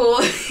black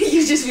people,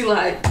 you just be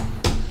like,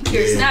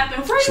 you're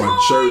snapping free. It's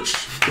like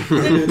church.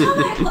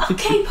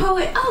 Okay,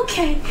 poet,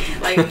 okay.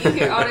 Like you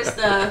hear all this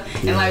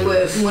stuff, and like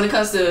when it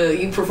comes to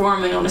you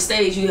performing on the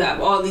stage, you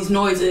have all these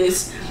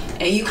noises,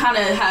 and you kind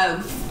of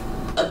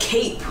have a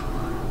cape.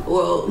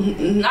 Well,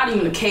 not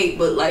even a cape,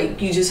 but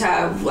like you just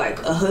have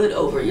like a hood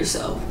over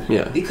yourself.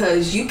 Yeah.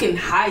 Because you can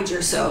hide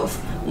yourself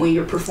when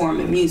you're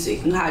performing music.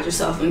 You can hide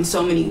yourself in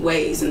so many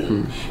ways,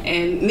 and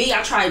me,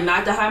 I try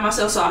not to hide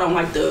myself, so I don't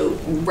like to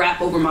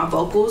rap over my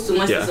vocals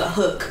unless it's a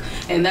hook,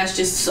 and that's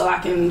just so I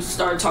can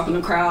start talking to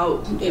the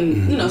crowd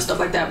and stuff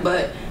like that.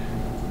 But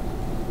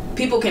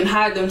people can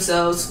hide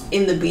themselves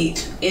in the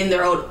beat, in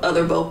their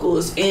other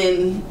vocals,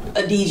 in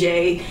a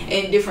DJ,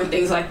 and different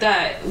things like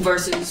that.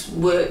 Versus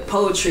with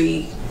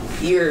poetry,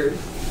 you're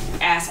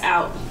ass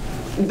out,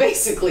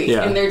 basically,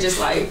 and they're just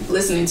like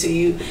listening to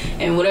you,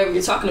 and whatever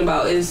you're talking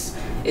about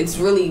it's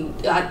really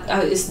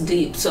it's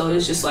deep. So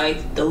it's just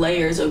like the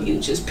layers of you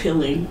just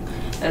peeling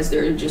as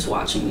they're just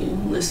watching you,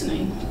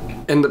 listening.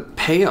 And the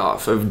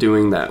payoff of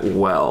doing that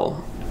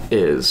well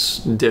is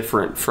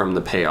different from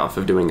the payoff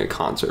of doing a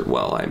concert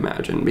well, I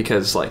imagine,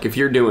 because like if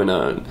you're doing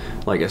a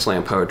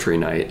slam poetry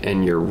night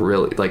and you're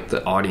really like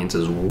the audience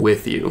is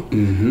with you,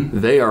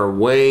 they are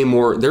way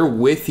more, they're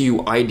with you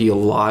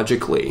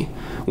ideologically,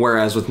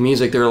 whereas with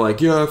music they're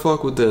like, yeah, I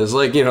fuck with this,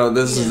 like,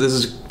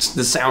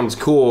 this sounds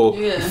cool,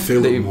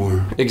 feel it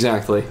more.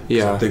 Exactly.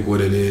 I think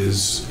what it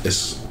is,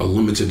 it's a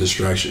limited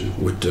distraction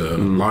with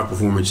live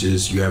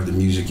performances. You have the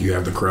music, you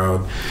have the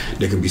crowd,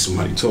 there can be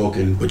somebody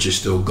talking, but you're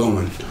still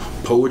going.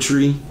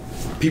 Poetry,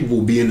 people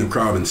will be in the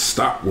crowd and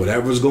stop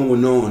whatever's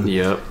going on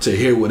to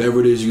hear whatever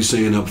it is you're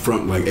saying up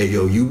front. Like, hey,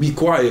 yo, you be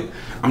quiet.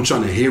 I'm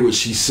trying to hear what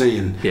she's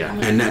saying.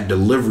 And that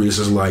delivery is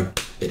just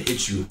like, it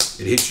hits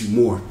you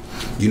more.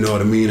 You know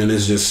what I mean? And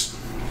it's just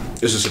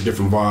a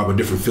different vibe, a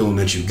different feeling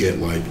that you get.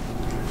 Like,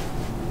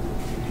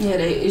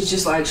 it's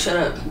just like, shut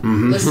up,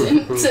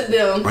 listen to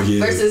them.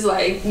 Versus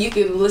like you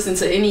could listen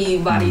to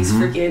anybody's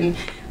freaking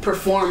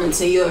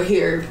performance and you'll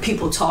hear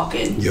people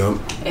talking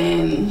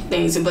and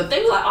things, but they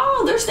be like,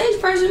 oh, their stage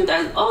presence,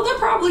 they're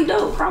probably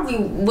dope, probably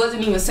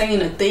wasn't even saying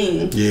a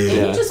thing, and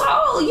you just like,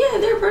 oh yeah,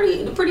 they're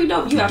pretty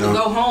dope. You have to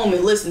go home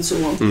and listen to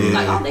them,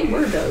 like, oh, they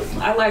were dope,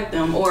 I like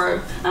them,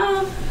 or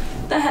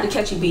that had a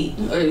catchy beat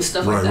or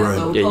stuff like that.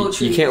 So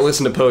poetry, you can't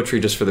listen to poetry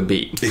just for the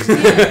beat.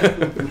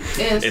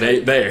 It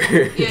ain't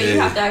there. You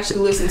have to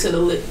actually listen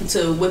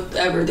to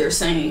whatever they're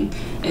saying,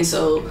 and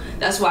so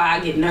that's why I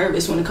get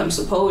nervous when it comes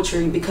to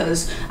poetry,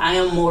 because I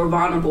am more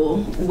vulnerable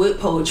with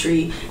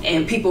poetry,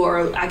 and people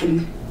are,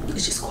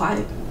 it's just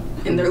quiet,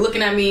 and they're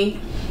looking at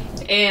me,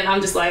 And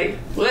I'm just like,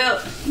 well,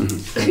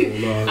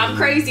 I'm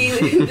crazy.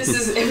 This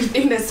is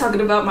everything that's talking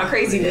about my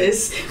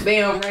craziness.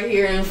 Bam, right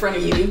here in front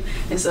of you.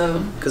 And so,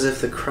 because if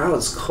the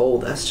crowd's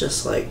cold,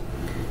 that's like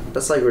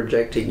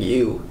rejecting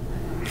you,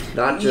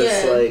 not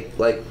just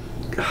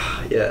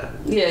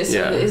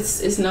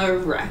it's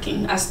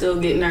nerve-wracking. I still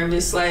get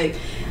nervous. Like,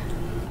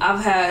 I've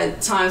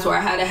had times where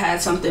I had to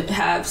have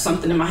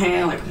something in my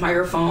hand, like a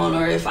microphone,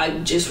 or if I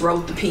just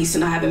wrote the piece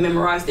and I haven't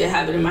memorized it,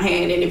 have it in my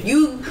hand. And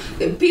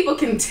if people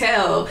can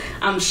tell,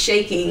 I'm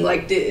shaking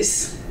like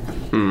this.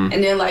 And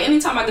then, like,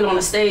 anytime I get on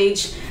a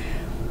stage,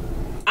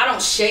 I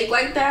don't shake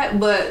like that,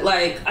 but,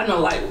 like, I know,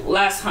 like,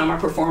 last time I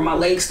performed, my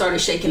legs started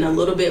shaking a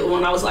little bit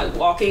when I was, like,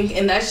 walking,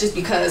 and that's just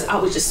because I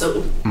was just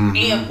so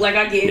amped. Like,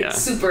 I get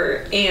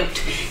super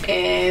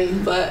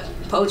amped, but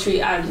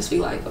poetry, I just be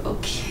like,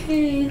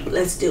 okay,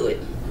 let's do it.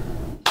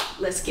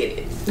 Let's get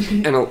it.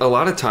 And a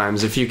lot of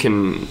times, if you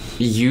can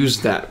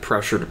use that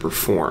pressure to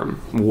perform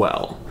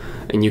well,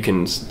 and you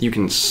can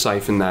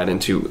siphon that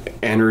into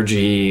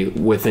energy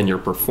within your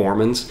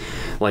performance,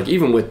 like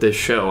even with this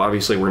show,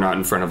 obviously we're not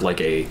in front of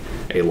like a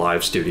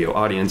live studio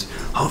audience,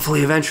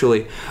 hopefully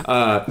eventually,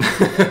 but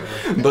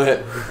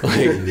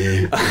like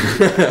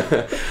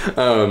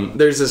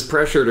there's this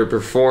pressure to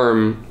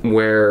perform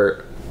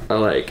where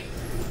like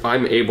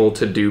I'm able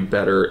to do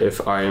better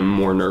if I am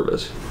more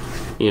nervous,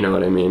 you know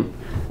what I mean?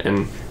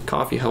 And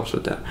coffee helps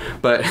with that.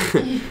 But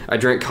I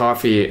drink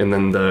coffee and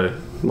then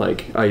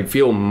I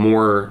feel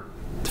more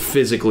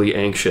physically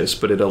anxious,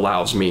 but it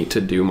allows me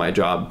to do my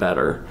job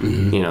better,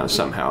 you know,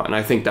 somehow. And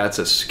I think that's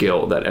a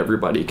skill that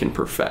everybody can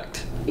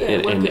perfect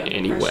in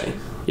any way.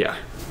 Yeah,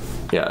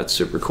 it's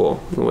super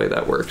cool the way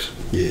that works.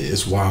 Yeah,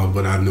 it's wild,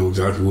 but I know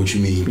exactly what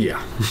you mean.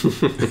 Yeah.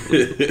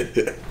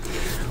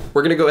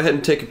 We're going to go ahead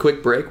and take a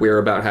quick break. We are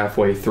about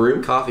halfway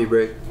through. Coffee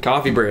break.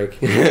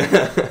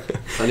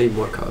 I need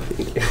more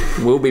coffee.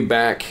 We'll be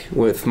back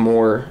with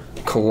more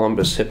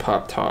Columbus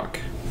hip-hop talk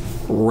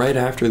right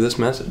after this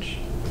message.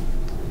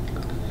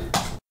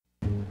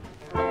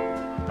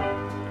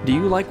 Do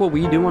you like what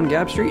we do on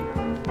Gab Street?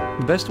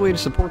 The best way to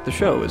support the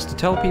show is to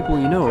tell people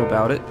you know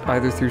about it,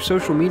 either through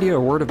social media or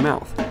word of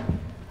mouth.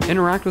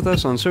 Interact with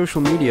us on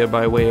social media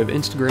by way of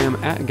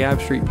Instagram at Gab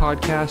Street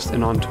Podcast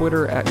and on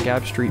Twitter at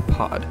Gab Street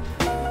Pod.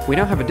 We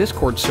now have a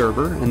Discord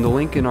server, and the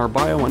link in our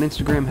bio on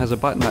Instagram has a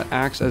button that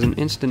acts as an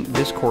instant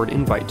Discord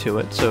invite to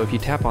it, so if you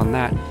tap on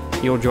that,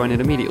 you'll join it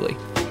immediately.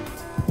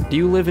 Do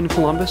you live in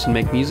Columbus and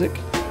make music?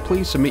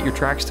 Please submit your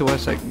tracks to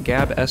us at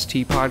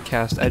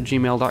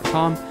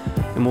gabstpodcast@gmail.com,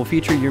 and we'll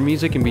feature your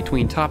music in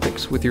between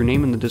topics with your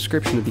name in the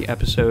description of the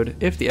episode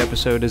if the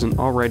episode isn't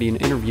already an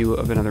interview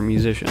of another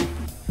musician.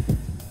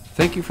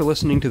 Thank you for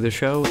listening to the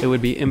show. It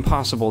would be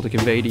impossible to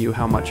convey to you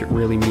how much it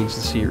really means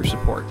to see your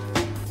support.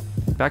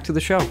 Back to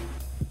the show.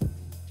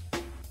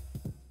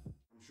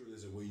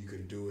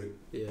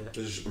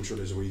 I'm sure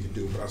there's a way you can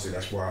do it, but I say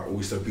that's why I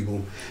always tell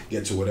people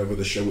get to whatever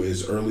the show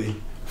is early,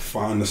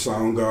 find the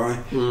sound guy,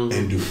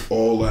 and do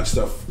all that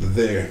stuff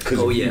there. Because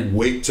if you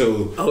wait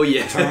till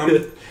time,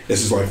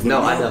 it's just like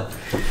no, I know.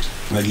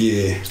 Like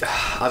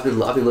I've been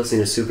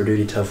listening to Super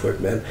Duty Tough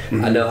Work, man.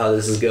 I know how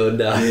this is going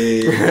down.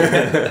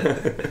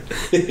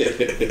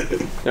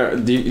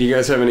 Do you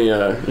guys have any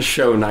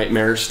show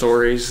nightmare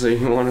stories that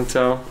you want to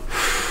tell?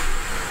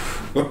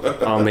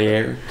 On the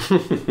air.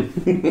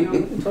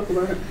 Talk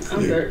about it. I'm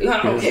good.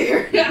 I don't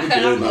care.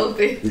 I'm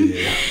open.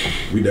 Yeah,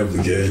 we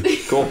definitely can.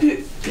 Cool.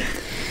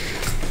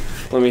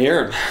 Let me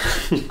hear it.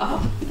 You're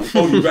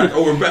back.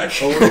 We're back.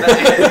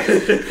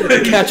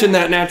 Catching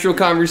that natural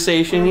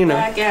conversation, you know.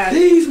 Back at it.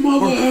 These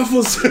mother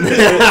heifers.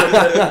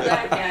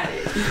 Back at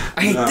it.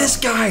 I hate this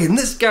guy and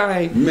this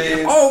guy.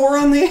 Man. Oh, we're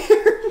on the air.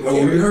 Oh,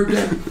 you heard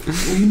that?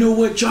 Well, you know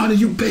what, Johnny?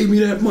 You pay me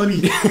that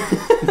money.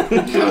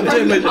 God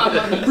damn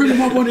it. Bring me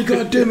my money,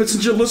 God damn it,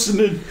 since you're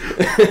listening.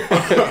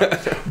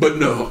 But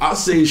no, I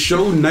say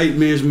show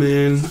nightmares,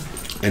 man.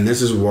 And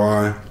this is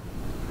why,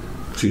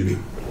 excuse me,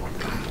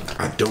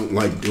 I don't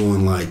like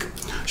doing like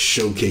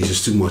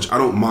showcases too much. I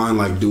don't mind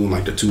like doing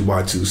like the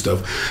 2x2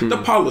 stuff,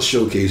 the polished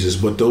showcases,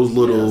 but those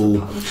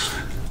little,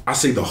 I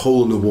say the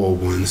hole in the wall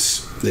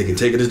ones, they can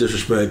take it as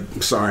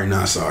disrespect. Sorry,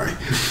 not sorry.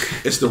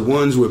 It's the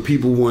ones where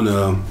people want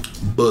to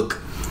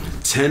book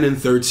 10 and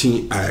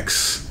 13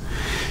 acts.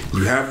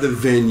 You have the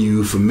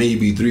venue for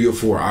maybe 3 or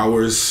 4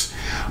 hours,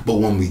 but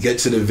when we get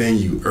to the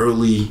venue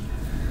early,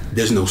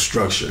 there's no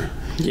structure.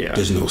 Yeah.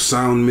 There's no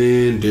sound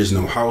man, there's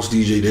no house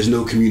DJ, there's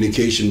no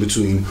communication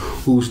between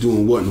who's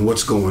doing what and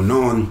what's going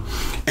on,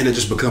 and it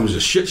just becomes a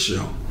shit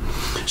show.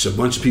 It's a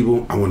bunch of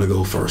people, I want to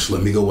go first,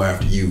 let me go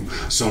after you.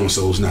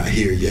 So-and-so's not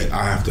here yet,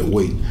 I have to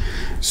wait.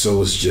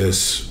 So it's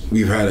just,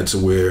 we've had it to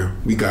where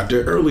we got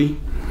there early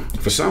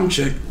for sound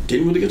check,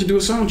 didn't really get to do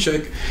a sound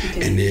check,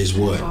 and there's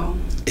what?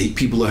 8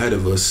 people ahead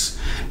of us,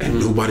 and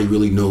nobody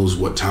really knows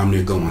what time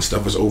they're going.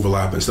 Stuff is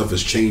overlapping, stuff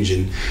is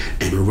changing,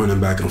 and we're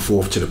running back and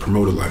forth to the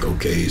promoter like,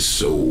 okay,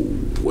 so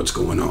what's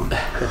going on?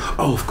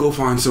 Oh, go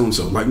find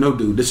so-and-so. Like, no,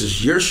 dude, this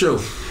is your show.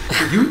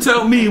 You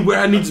tell me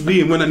where I need to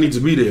be and when I need to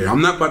be there.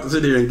 I'm not about to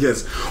sit here and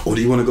guess, oh, do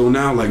you want to go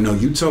now? Like, no,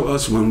 you tell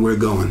us when we're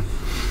going.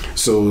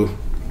 So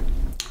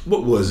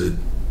what was it?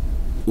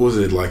 Was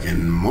it like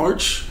in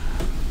March?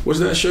 Was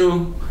that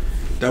show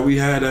that we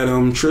had at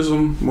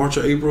Trism? March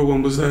or April?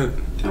 When was that?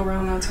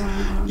 Around that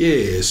time. Yeah,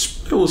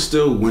 it was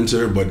still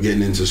winter, but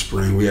getting into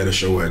spring. We had a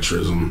show at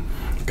Trism.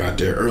 Got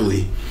there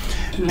early.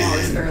 I'm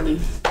always early.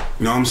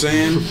 You know what I'm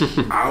saying?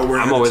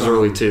 I'm always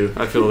early too.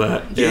 I feel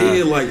that.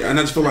 Yeah, like, and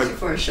I just feel like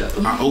for a show.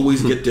 I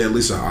always get there at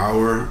least an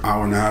hour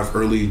and a half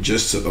early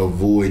just to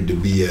avoid the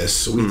BS.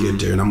 So we get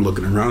there and I'm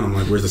looking around. I'm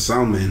like, where's the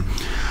sound man?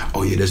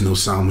 Oh yeah, there's no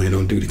sound man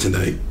on duty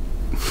tonight.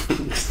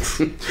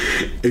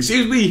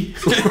 Excuse me.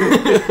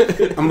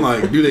 I'm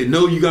like, do they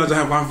know you guys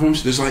have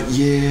iPhones? It's like,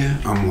 yeah.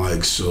 I'm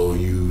like, so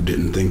you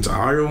didn't think to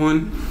hire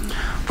one?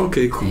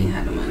 Okay, cool. They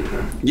had the money, bro.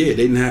 Yeah, they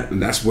didn't have.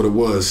 That's what it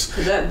was.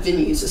 Cause that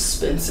venue is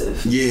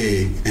expensive.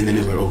 Yeah, and then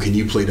they're like, oh, can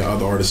you play the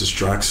other artists'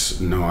 tracks?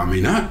 No, I may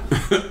not.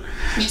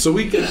 So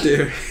we get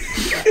there.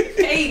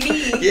 Hey,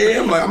 me.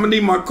 Yeah, I'm like, I'm gonna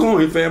need my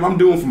coin, fam. I'm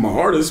doing for my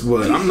artists,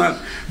 but I'm not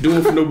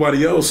doing for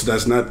nobody else.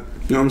 That's not,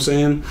 you know what I'm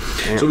saying?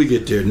 Damn. So we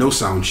get there, no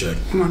sound check.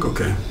 I'm like,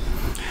 okay.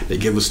 They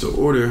give us the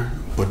order,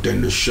 but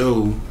then the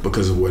show,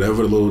 because of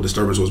whatever the little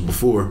disturbance was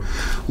before,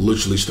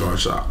 literally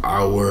starts an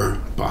hour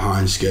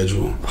behind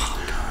schedule.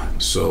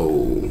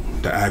 So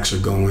the acts are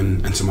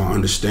going, and to my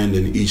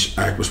understanding, each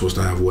act was supposed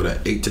to have an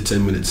 8 to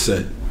 10 minute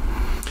set.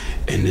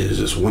 And there's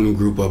this one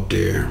group up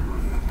there,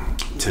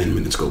 10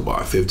 minutes go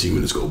by, 15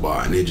 minutes go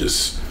by, and they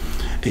just,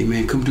 hey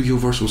man, come do your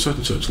verse on such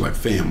and such. Like,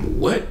 fam,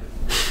 what?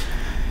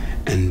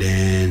 And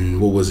then,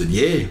 what was it?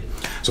 Yeah.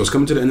 So it's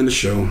coming to the end of the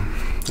show.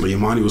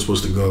 LiyahMoni was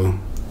supposed to go,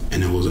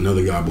 and there was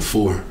another guy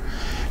before.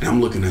 And I'm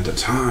looking at the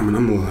time, and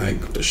I'm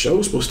like, the show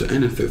was supposed to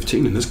end in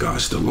 15, and this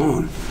guy's still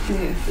on.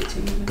 Yeah,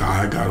 15 minutes.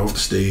 Guy got off the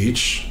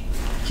stage.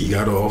 He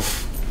got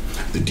off.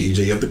 The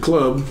DJ of the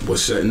club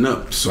was setting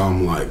up. So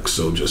I'm like,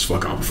 so just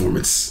fuck our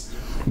performance.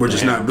 We're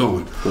just not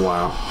going.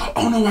 Wow.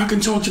 Oh no, I can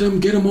talk to them,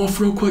 get them off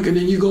real quick, and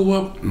then you go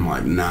up. I'm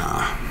like,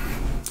 nah.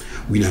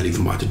 We're not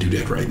even about to do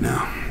that right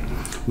now.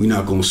 We're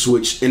not gonna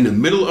switch in the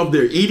middle of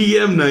their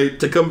EDM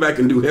night to come back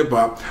and do hip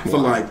hop for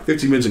like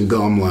 15 minutes and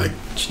go. I'm like,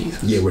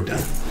 Jesus. Yeah, we're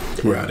done.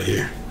 We're out of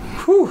here.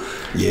 Whew.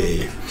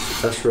 Yeah.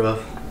 That's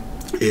rough.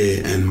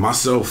 Yeah, and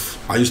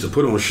myself, I used to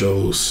put on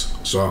shows,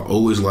 so I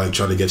always like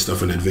try to get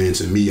stuff in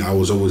advance. And me, I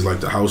was always like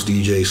the house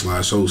DJ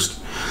 / host.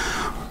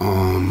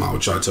 I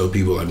would try to tell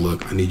people like,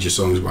 look, I need your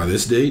songs by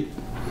this date.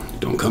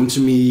 Don't come to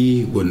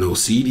me with no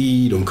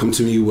CD. Don't come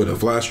to me with a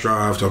flash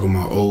drive talking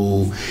about,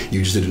 oh,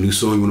 you just did a new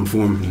song you want to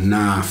perform.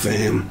 Nah,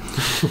 fam.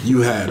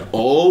 You had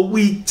all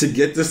week to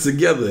get this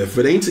together. If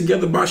it ain't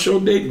together by show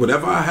date,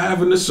 whatever I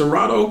have in this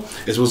Serato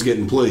is what's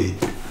getting played.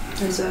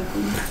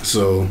 Exactly.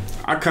 So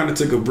I kind of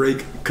took a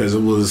break because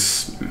it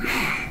was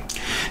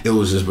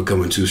just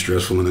becoming too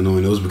stressful and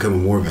annoying. It was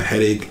becoming more of a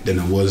headache than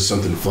it was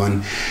something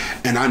fun.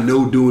 And I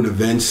know doing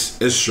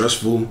events is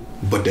stressful,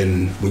 but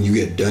then when you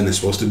get done, it's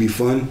supposed to be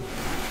fun.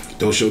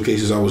 Those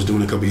showcases I was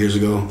doing a couple years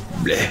ago,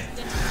 bleh,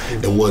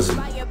 it wasn't.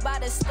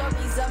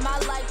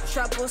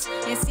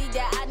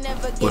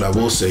 But I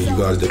will say, you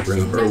guys did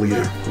bring up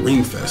earlier,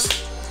 Reem Fest.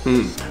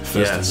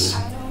 Festival. Yes.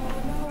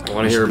 I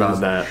want to hear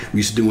about that. We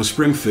used to do in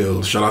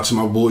Springfield. Shout out to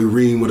my boy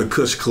Reem with a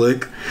Kush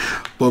Click.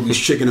 Bubby's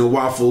Chicken and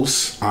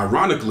Waffles.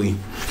 Ironically,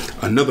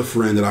 another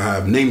friend that I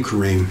have named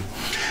Kareem.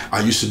 I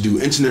used to do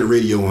internet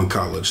radio in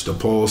college. The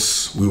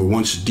Pulse. We were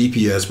once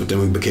DPS, but then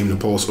we became the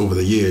Pulse over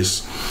the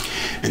years.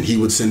 And he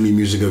would send me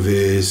music of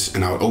his,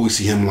 and I would always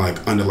see him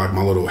like under like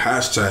my little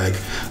hashtag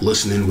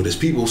listening with his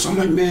people. So I'm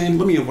like, man,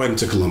 let me invite him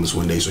to Columbus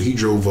one day. So he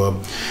drove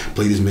up,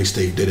 played his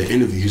mixtape, did an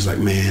interview. He's like,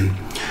 man,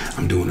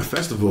 I'm doing a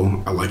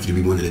festival. I'd like you to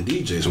be one of the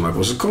DJs. I'm like,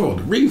 what's it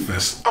called? Reem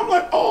Fest. I'm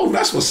like, oh,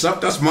 that's what's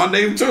up. That's my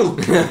name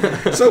too.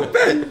 So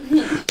bet.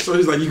 So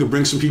he's like, you could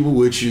bring some people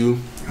with you.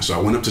 So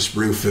I went up to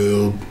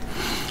Springfield.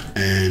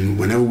 And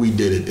whenever we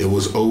did it, it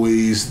was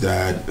always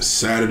that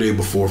Saturday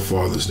before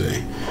Father's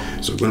Day.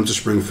 So we went up to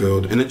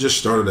Springfield, and it just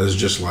started as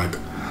just like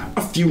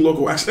a few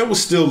local acts. It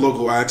was still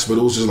local acts, but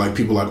it was just like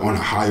people like on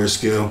a higher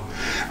scale.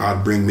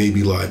 I'd bring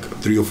maybe like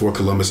 3 or 4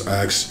 Columbus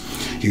acts.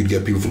 You'd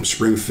get people from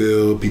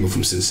Springfield, people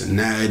from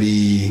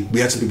Cincinnati. We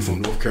had some people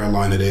from North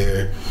Carolina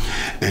there.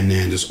 And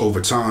then just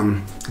over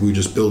time, we would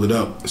just build it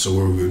up. So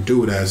we would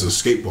do it as a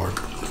skate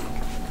park.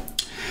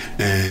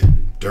 And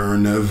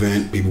during the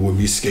event, people would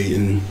be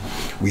skating.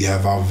 We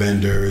have our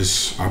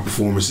vendors, our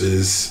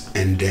performances,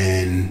 and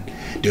then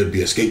there'd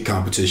be a skate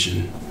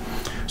competition.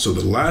 So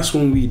the last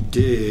one we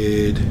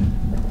did,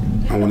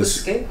 I want to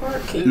skate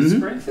park in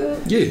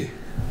Springfield. Yeah.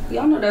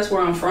 Y'all know that's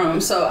where I'm from,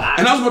 so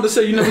and I was about to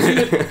say, you never seen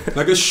it?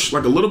 Like it's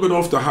like a little bit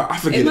off the high. I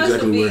forget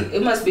exactly where.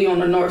 It must be on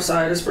the north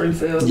side of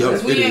Springfield.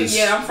 Yep, it is.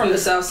 Yeah, I'm from the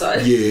south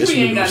side. Yeah, it's we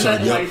ain't got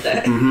nothing like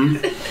that.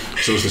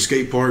 So it's the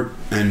skate park,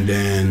 and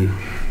then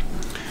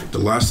the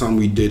last time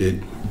we did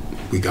it,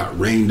 we got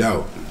rained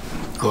out,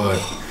 but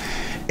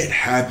it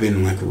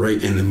happened like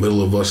right in the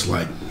middle of us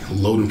like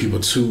loading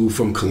people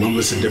from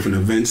Columbus and different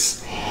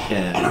events.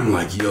 Yeah. And I'm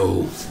like,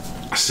 yo,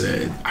 I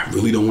said, I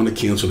really don't want to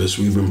cancel this.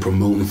 We've been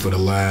promoting for the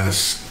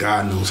last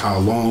God knows how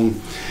long.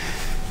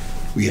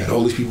 We had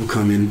all these people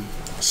coming.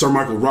 Sir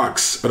Michael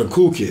Rocks of the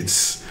Cool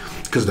Kids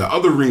because the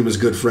other Reem is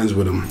good friends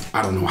with him.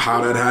 I don't know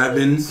how that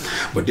happened,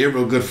 but they're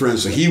real good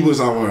friends. So he was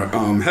our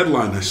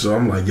headliner. So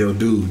I'm like, yo,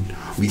 dude,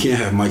 we can't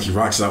have Mikey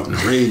Rocks out in the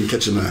rain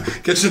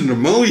catching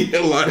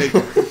pneumonia. Like,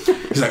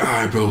 he's like, all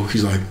right, bro.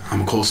 He's like, I'm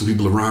gonna call some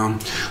people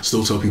around.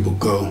 Still tell people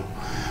go.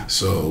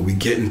 So we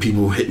getting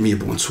people hit me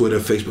up on Twitter,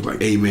 Facebook, like,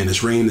 hey man,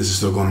 it's rain. This is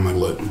still going. I'm like,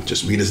 look,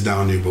 just meet us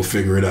down there. We'll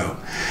figure it out.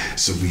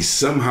 So we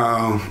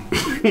somehow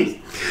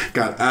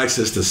got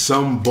access to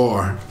some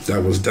bar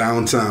that was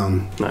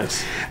downtown.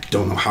 Nice.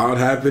 Don't know how it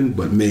happened,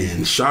 but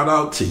man, shout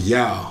out to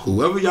y'all.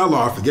 Whoever y'all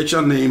are, I forget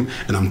your name,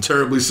 and I'm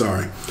terribly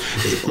sorry.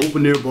 They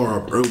opened their bar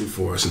up early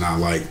for us, and I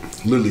like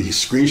literally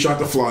screenshot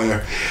the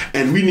flyer,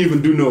 and we didn't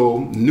even do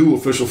no new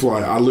official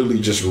flyer. I literally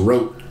just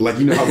wrote, like,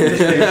 you know how you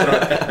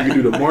can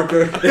do the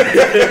marker?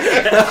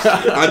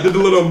 I did the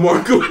little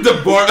marker with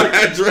the bar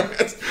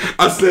address.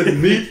 I said,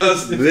 meet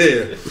us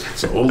there.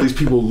 So all these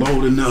people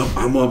loading up.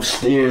 I'm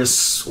upstairs,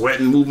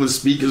 sweating, moving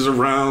speakers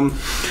around,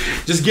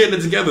 just getting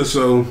it together.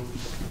 So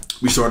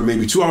we started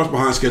maybe 2 hours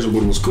behind schedule,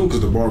 but it was cool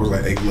because the bar was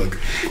like, hey, look,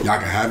 y'all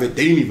can have it.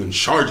 They didn't even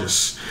charge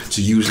us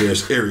to use their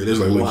area. They're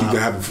like, look, you can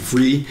have it for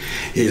free.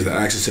 Here's the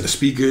access to the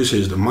speakers.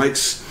 Here's the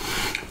mics.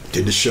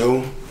 Did the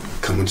show.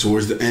 Coming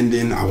towards the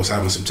ending, I was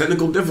having some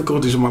technical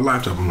difficulties with my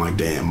laptop. I'm like,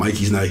 damn,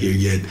 Mikey's not here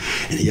yet,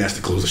 and he has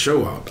to close the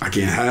show out. I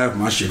can't have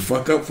my shit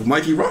fuck up for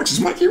Mikey Rocks. It's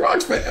Mikey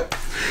Rocks, fam.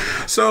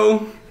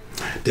 So,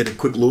 did a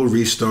quick little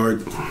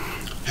restart,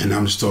 and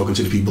I'm just talking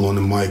to the people on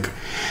the mic.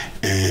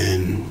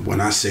 And when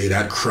I say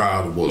that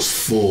crowd was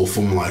full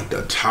from like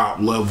the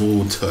top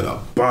level to the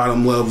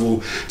bottom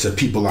level to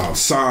people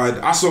outside,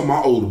 I saw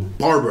my old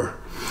barber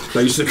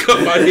that used to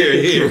cut my hair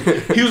here.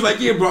 He was like,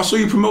 yeah, bro, I saw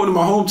you promoting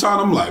my hometown.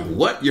 I'm like,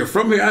 what? You're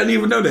from here? I didn't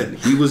even know that.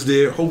 He was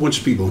there, a whole bunch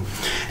of people.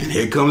 And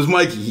here comes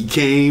Mikey. He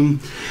came,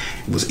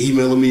 was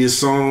emailing me his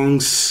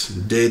songs,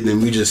 did,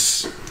 and we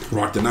just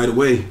rocked the night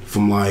away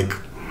from like,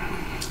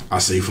 I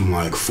say from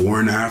like 4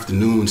 in the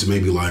afternoon to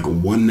maybe like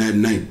 1 that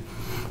night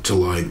to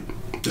like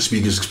the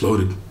speakers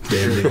exploded.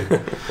 Damn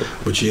near.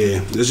 But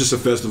yeah, it's just a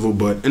festival.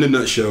 But in a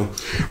nutshell,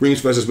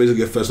 Reem's Fest is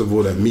basically a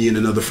festival that me and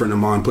another friend of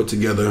mine put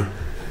together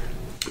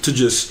to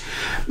just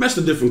mess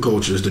the different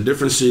cultures, the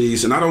different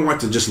cities. And I don't like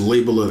to just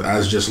label it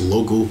as just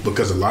local,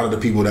 because a lot of the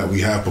people that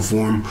we have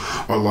perform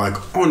are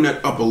like on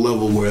that upper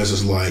level, whereas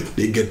it's like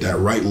they get that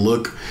right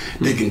look,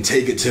 they can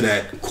take it to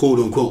that quote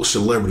unquote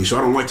celebrity. So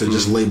I don't like to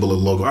just label it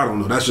local. I don't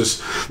know, that's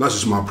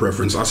just my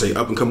preference. I say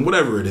up and come,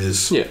 whatever it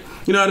is. Yeah,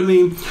 you know what I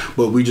mean?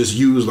 But we just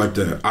use like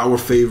our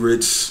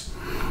favorites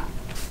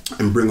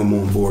and bring them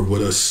on board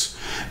with us.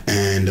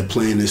 And the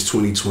plan is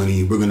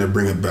 2020, we're going to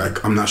bring it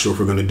back. I'm not sure if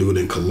we're going to do it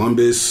in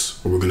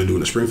Columbus or we're going to do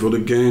it in Springfield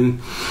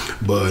again,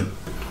 but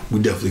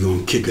we definitely going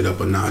to kick it up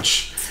a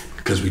notch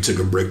because we took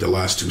a break the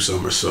last 2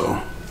 summers, so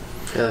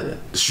hell yeah,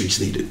 the streets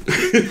need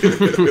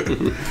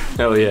it.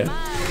 Hell yeah.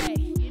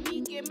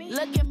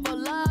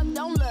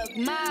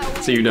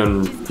 So you've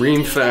done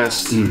Reem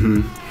Fest.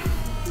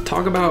 Mm-hmm.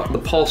 Talk about the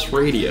Pulse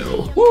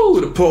Radio.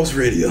 Woo, the Pulse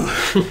Radio.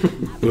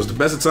 It was the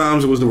best of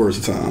times, it was the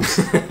worst of times.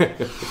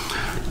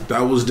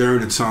 That was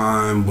during the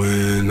time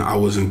when I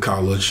was in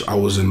college. I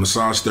was in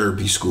massage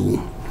therapy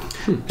school.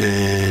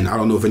 And I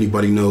don't know if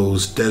anybody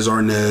knows Des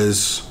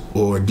Arnaz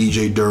or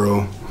DJ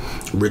Duro,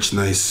 Rich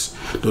Nice.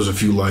 Those are a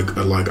few like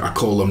I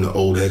call them the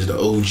old heads, the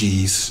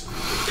OGs.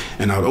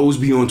 And I'd always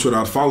be on Twitter,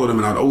 I'd follow them,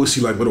 and I'd always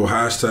see like little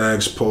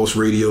hashtags, Pulse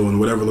Radio, and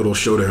whatever little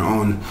show they're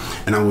on.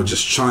 And I would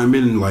just chime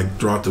in like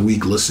throughout the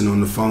week, listen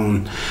on the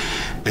phone.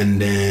 And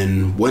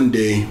then one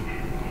day,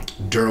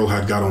 Daryl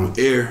had got on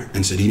air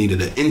and said he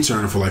needed an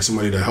intern for like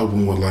somebody to help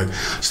him with like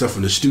stuff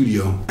in the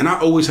studio. And I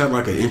always had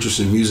like an interest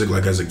in music.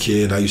 Like as a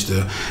kid, I used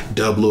to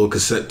dub little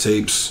cassette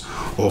tapes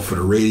off for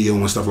the radio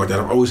and stuff like that.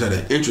 I've always had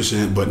an interest in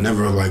it, but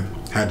never like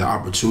had the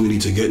opportunity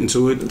to get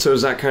into it. So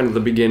is that kind of the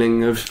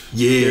beginning of?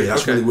 Yeah,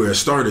 that's really where it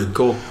started.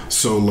 Cool.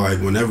 So like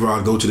whenever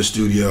I'd go to the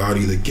studio, I'd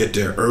either get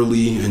there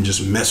early and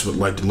just mess with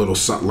like the little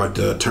like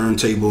the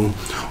turntable,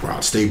 or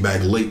I'd stay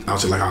back late. I'd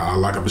say like I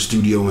lock up a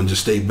studio and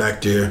just stay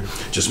back there,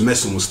 just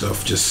messing with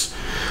stuff, just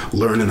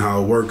learning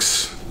how it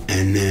works.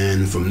 And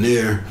then from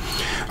there,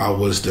 I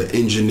was the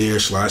engineer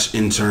 /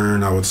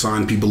 intern. I would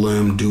sign people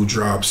in, do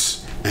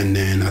drops. And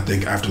then I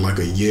think after like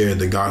a year,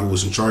 the guy who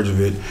was in charge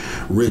of it,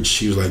 Rich,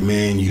 he was like,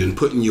 man, you didn't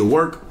put in your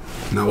work.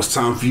 Now it's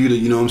time for you to,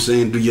 you know what I'm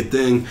saying, do your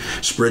thing,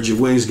 spread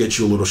your wings, get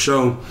you a little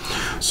show.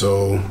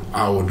 So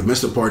the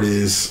messed up part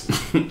is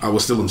I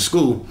was still in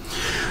school.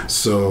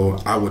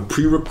 So I would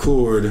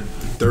pre-record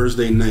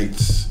Thursday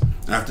nights.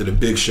 After the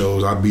big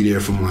shows, I'd be there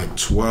from like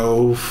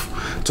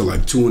 12 to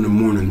like 2 in the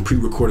morning,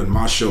 pre-recording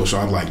my show. So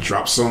I'd like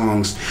drop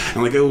songs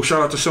and like, oh,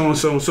 shout out to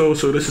so-and-so and so.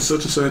 So this is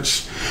such and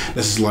such.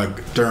 This is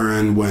like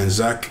during when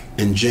Zach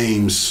and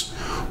James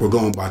were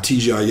going by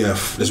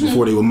TGIF. That's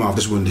before they were Mouth.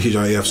 This was when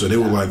TGIF. So they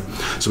were like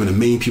some of the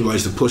main people I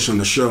used to push on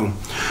the show.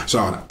 So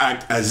I would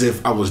act as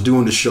if I was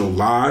doing the show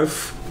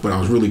live, but I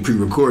was really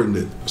pre-recording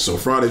it. So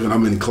Fridays when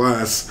I'm in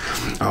class,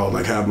 I would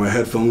like have my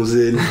headphones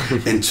in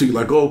and tweet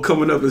like, oh,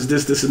 coming up is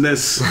this, this, and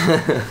this.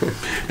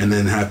 And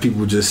then have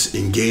people just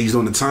engaged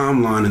on the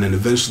timeline. And then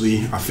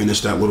eventually I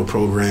finished that little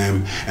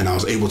program and I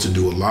was able to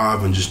do it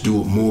live and just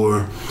do it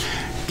more.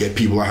 Get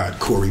people. I had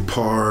Cory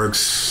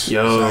Parks,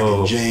 Zach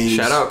and James.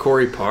 Shout out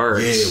Cory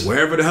Parks. Yeah,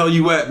 wherever the hell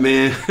you at,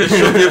 man.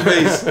 Show me your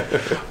face.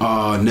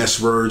 Ness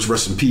Verge,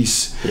 rest in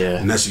peace.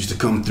 Yeah. Ness used to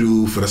come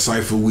through for the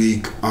Cypher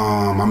Week.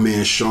 My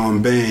man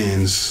Sean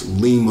Bands,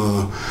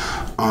 Lima.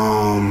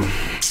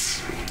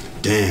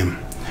 Damn.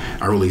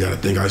 I really gotta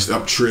think. I used to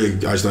have Trig.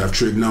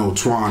 Twan.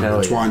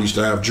 Twan used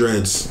to have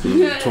dreads.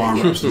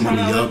 Twan raps the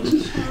money.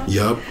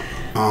 Yup.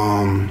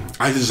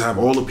 I just have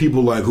all the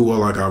people like who are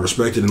like I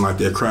respected and like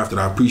their craft that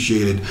I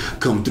appreciated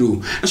come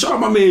through. And shout out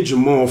my man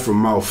Jamal from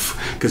Mouth,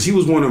 because he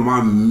was one of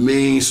my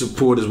main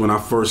supporters when I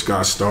first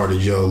got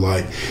started, yo.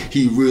 Like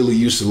he really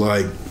used to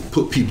like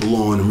put people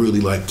on and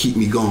really like keep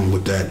me going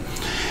with that.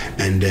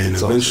 And then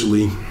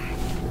eventually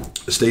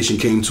the station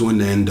came to an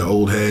end. The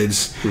old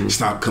heads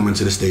stopped coming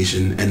to the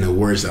station, and the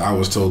words that I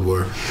was told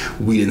were,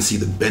 we didn't see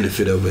the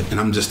benefit of it. And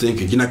I'm just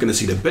thinking, you're not going to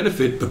see the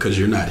benefit because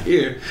you're not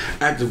here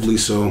actively.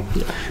 So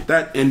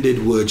that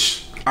ended,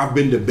 which I've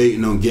been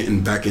debating on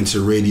getting back into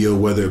radio,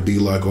 whether it be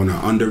like on an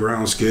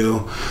underground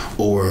scale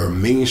or a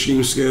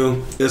mainstream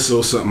scale. It's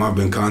still something I've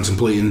been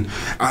contemplating.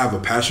 I have a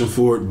passion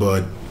for it,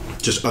 but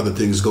just other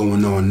things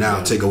going on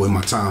now take away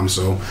my time.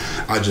 So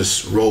I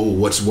just roll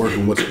what's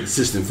working, what's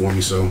consistent for me.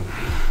 So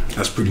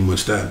that's pretty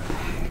much that.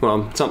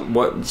 Well,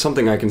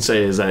 something I can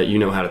say is that you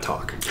know how to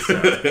talk. So,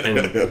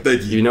 and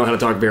thank you. You know how to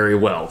talk very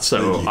well.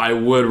 So I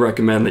would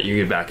recommend that you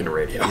get back into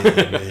radio.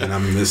 Yeah, man. I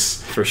mean,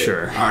 this for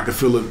sure. I can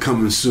feel it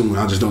coming soon.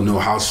 I just don't know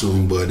how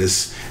soon, but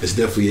it's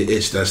definitely an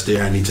itch that's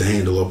there. I need to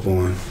handle up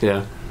on.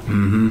 Yeah.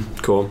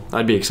 Cool.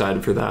 I'd be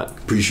excited for that.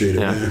 Appreciate it,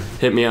 man.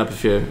 Hit me up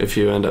if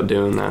you end up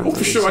doing that. Oh,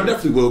 for sure. I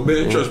definitely will,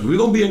 man. Yeah. Trust me. We're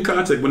going to be in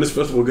contact when this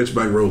festival gets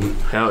back rolling.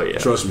 Hell yeah.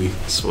 Trust me.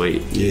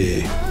 Sweet.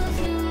 Yeah.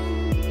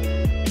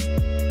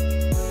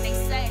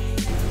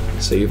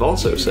 So you've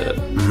also said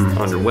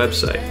on your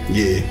website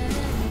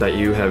that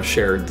you have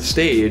shared the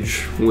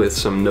stage with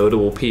some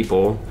notable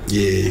people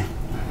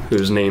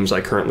whose names I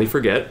currently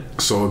forget.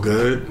 It's all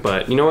good.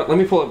 But you know what? Let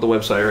me pull up the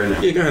website right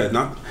now. Yeah, go ahead.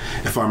 Now,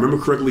 if I remember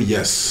correctly,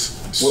 yes.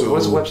 So,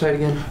 what's the website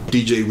again?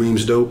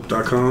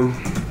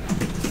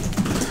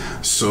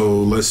 DJReemsDope.com.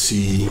 So let's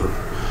see.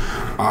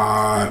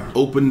 I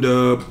opened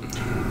up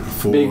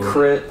for Big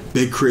Crit,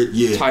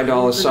 yeah. Ty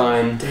Dolla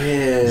Sign.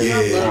 Damn.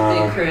 Yeah. I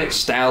love Big Crit.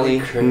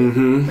 Stally.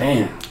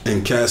 Man.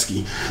 And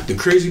Kasky. The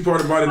crazy part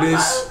about it is, I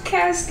love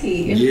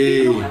Kasky. And yeah.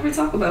 people don't ever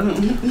talk about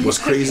him. What's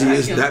crazy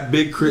is that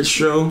Big Crit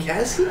show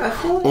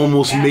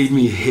almost made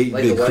me hate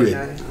like Big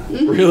Crit.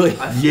 Really?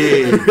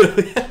 Yeah.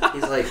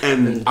 He's like,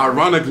 And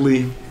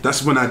ironically,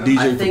 that's when I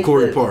DJ'd for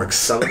Cory Parks.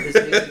 Some of his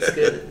music's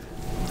good.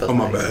 Oh,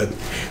 my bad.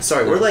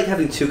 Sorry, we're like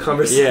having two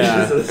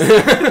conversations.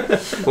 Yeah.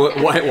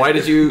 Why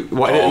did it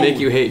make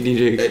you hate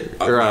DJ?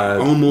 I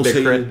almost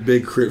hated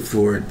Big Crit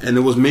for it, and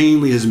it was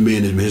mainly his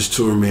management, his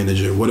tour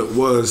manager. What it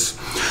was,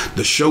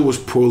 the show was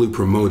poorly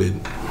promoted.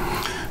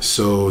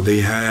 So they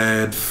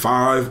had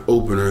 5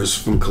 openers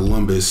from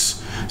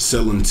Columbus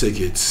selling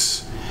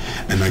tickets,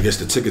 and I guess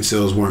the ticket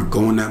sales weren't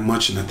going that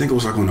much. And I think it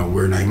was like on a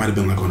weird night. It might have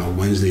been like on a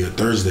Wednesday or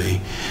Thursday.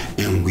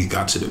 And when we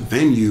got to the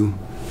venue,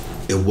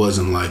 it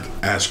wasn't like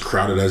as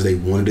crowded as they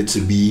wanted it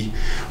to be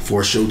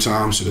for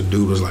showtime. So the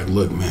dude was like,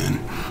 look, man,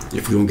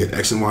 if we don't get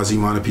X and Y-Z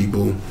amount of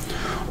people,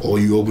 all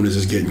you openers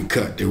is getting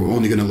cut. They were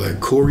only gonna let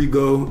Cory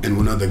go and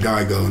one other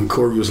guy go. And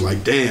Cory was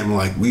like, damn,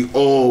 like we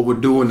all were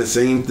doing the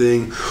same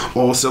thing,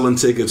 all selling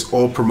tickets,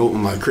 all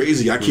promoting like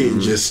crazy. I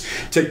can't just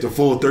take the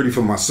full 30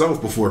 for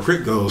myself before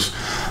Crit goes.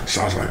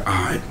 So I was like, all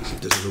right,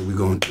 this is what we're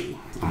gonna do.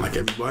 I'm like,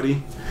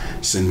 everybody,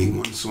 send me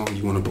one song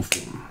you wanna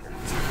perform.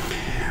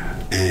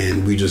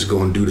 And we just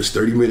go and do this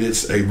 30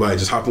 minutes. Everybody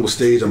just hop on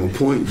stage. I'm gonna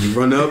point. You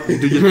run up, you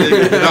do your thing,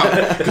 and get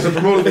out. Because the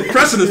promoter, the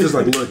precedent is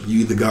like, look,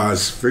 you either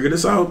guys figure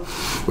this out,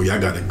 or y'all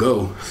gotta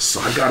go. So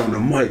I got on the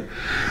mic.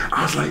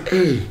 I was like,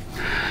 hey,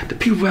 the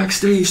people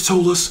backstage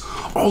told us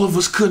all of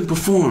us couldn't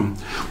perform.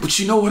 But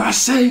you know what I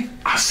say?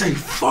 I say,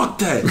 fuck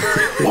that.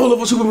 All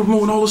of us who been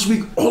promoting all this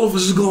week, all of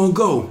us is gonna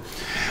go.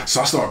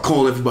 So I started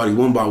calling everybody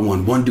one by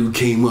one. One dude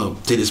came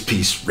up, did his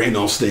piece, ran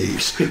on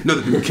stage.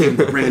 Another dude came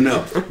up,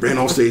 ran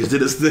on stage,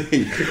 did his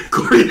thing.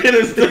 Cory did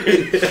his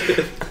thing.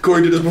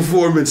 Cory did his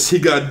performance. He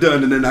got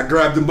done, and then I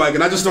grabbed the mic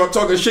and I just started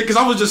talking shit because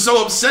I was just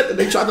so upset that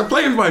they tried to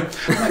play everybody.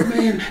 I'm like,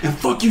 man, and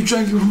fuck you,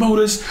 janky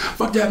promoters.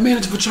 Fuck that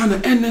manager for trying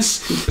to end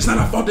this. It's not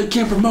our fault they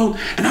can't promote,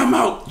 and I'm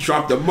out.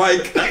 Dropped the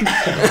mic,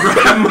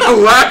 grabbed my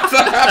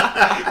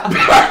laptop,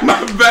 grabbed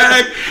my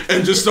bag,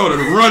 and just started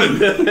running.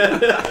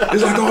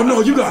 It's like, oh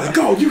no, you gotta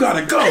go. You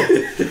gotta go.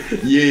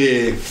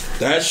 Yeah,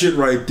 that shit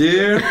right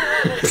there.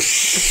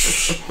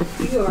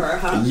 You are a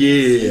hot.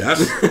 Yeah,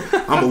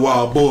 I'm a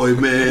wild boy,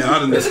 man.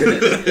 I'm not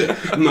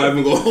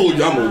even gonna hold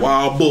you. I'm a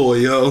wild boy,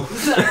 yo.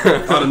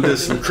 I done did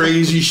some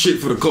crazy shit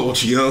for the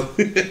culture, yo.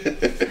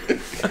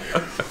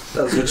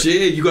 But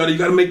yeah, you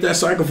gotta make that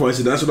sacrifice,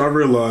 and that's what I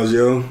realized,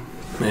 yo.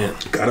 Man,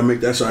 gotta make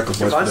that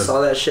sacrifice. If I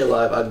saw that shit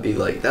live, I'd be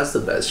like, that's the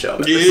best show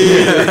ever.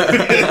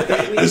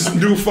 Yeah. And some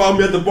dude found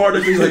me at the bar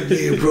and he's like,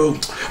 yeah, bro,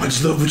 I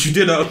just love what you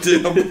did out there.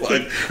 I'm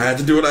like, I had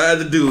to do what I had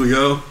to do,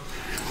 yo.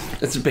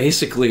 it's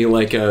basically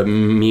like a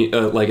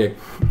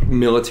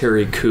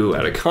military coup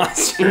at a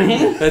concert.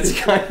 That's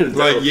kind of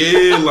like,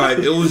 yeah, like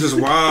it was just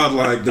wild.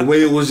 Like the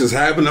way it was just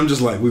happening, I'm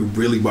just like, we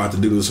really about to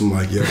do this. I'm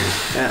like, yo,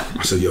 yeah.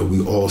 I said, yo,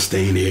 we all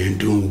staying there and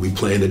doing what we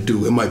plan to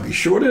do. It might be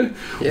shorter,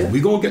 but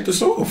we gonna get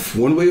this off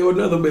one way or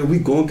another, man. We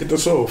gonna get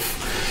this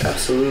off.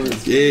 Absolutely.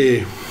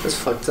 Yeah. It's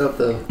fucked up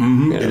though.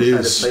 Mm-hmm. It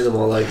is. Try to play them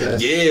all like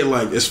that. Yeah,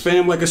 like it's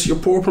fam, like it's your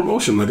poor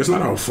promotion. Like it's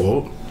not our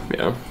fault.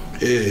 Yeah.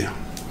 Yeah.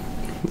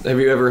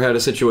 Have you ever had a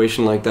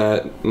situation like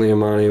that,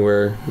 LiyahMoni,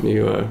 where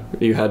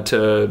you had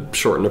to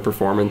shorten a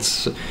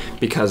performance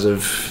because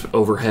of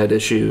overhead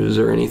issues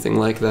or anything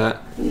like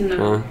that?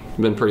 No.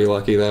 Been pretty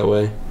lucky that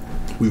way.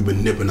 We've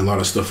been nipping a lot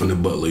of stuff in the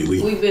butt lately.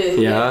 We've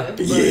been. Yeah?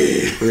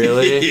 Yeah.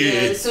 Really?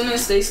 Yeah, as soon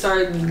as they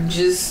start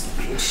just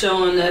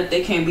showing that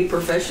they can't be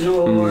professional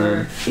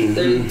or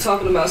they're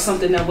talking about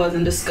something that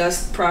wasn't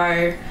discussed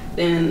prior,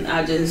 then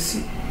I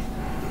just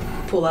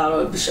pull out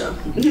of the show.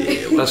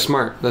 Yeah, That's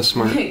smart. That's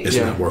smart. It's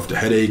not worth the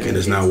headache, and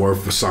it's not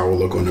worth the sour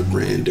look on the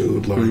brand,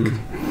 dude. Like,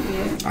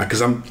 because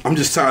I'm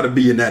just tired of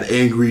being that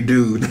angry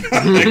dude.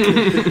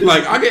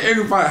 Like I get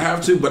angry if I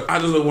have to, but I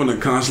just don't want to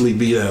constantly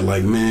be that.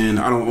 Like, man,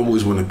 I don't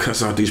always want to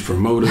cuss out these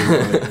promoters.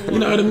 Like, you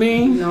know what I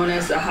mean? Known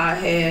as the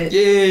hothead.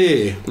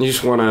 Yeah. You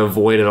just want to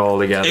avoid it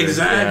altogether.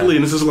 Exactly,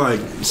 and it's just like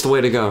it's the way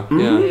to go.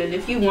 Yeah, and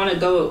if you want to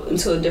go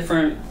into a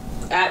different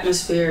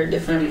atmosphere,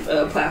 different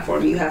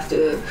platform, you have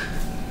to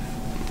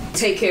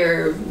take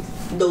care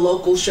of the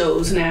local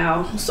shows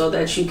now so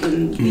that you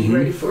can be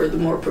ready for the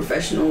more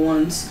professional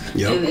ones.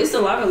 Yep. And it's a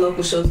lot of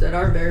local shows that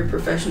are very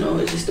professional.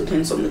 It just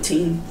depends on the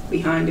team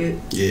behind it.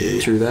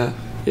 Yeah. True that.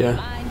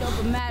 Yeah.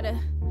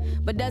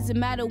 But doesn't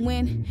matter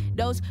when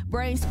those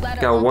brains splatter.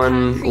 Got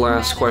one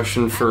last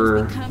question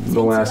for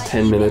the last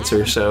 10 minutes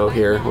or so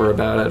here. We're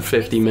about at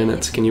 50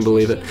 minutes. Can you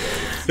believe it?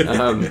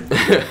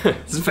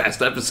 It's a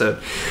fast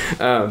episode.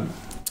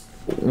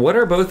 What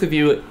are both of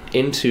you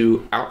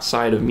into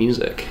outside of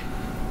music?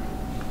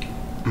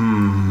 You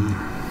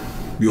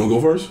want to go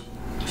first?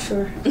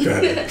 Sure. Go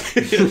ahead.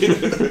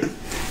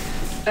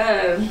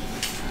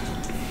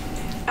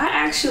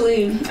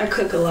 I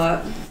cook a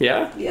lot.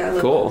 Yeah? Yeah, I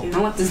love Cool. cooking. I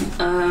went to,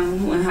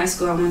 in high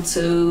school, I went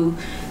to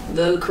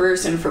the Career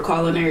Center for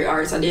Culinary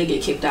Arts. I did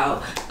get kicked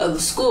out of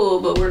the school,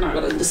 but we're not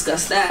going to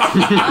discuss that.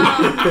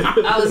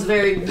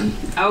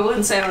 I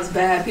wouldn't say I was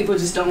bad. People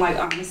just don't like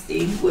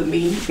honesty with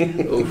me.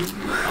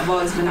 I've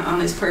always been an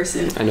honest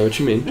person. I know what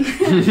you mean. But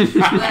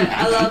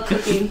I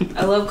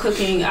love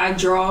cooking. I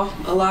draw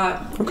a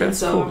lot. Okay, And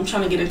so cool. I'm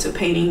trying to get into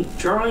painting.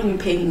 Drawing and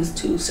painting is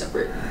two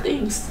separate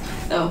things.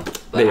 But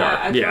They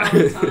I are. draw all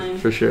the time.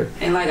 For sure.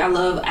 And I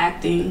love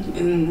acting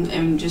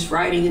and just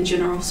writing in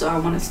general, so I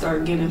want to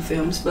start getting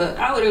films. But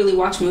I literally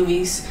watch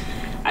movies.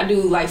 I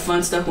do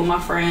fun stuff with my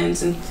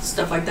friends and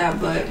stuff like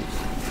that, but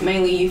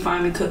mainly you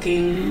find me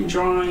cooking,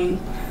 drawing,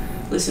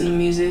 listen to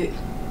music.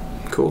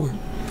 Cool.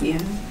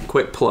 Yeah.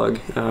 Quick plug.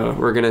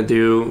 We're going to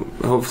do,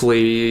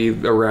 hopefully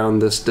around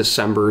this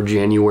December,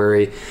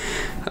 January,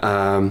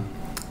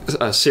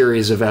 a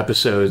series of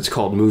episodes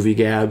called Movie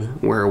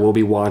Gab, where we'll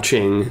be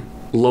watching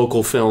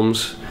local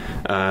films,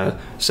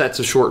 sets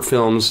of short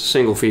films,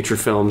 single feature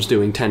films,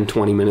 doing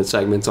 10-20 minute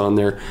segments on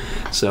there.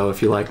 So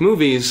if you like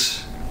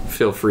movies,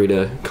 feel free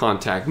to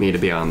contact me to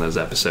be on those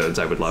episodes.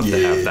 I would love to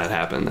have that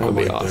happen. That would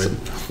be awesome.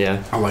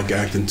 Yeah. I like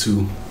acting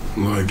too.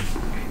 Like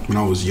when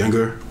I was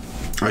younger,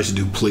 I used to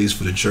do plays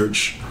for the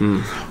church,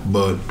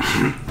 but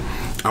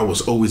I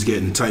was always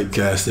getting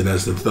typecasted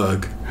as the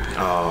thug.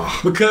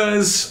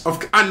 Because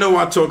I know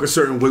I talk a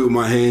certain way with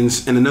my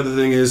hands, and another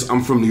thing is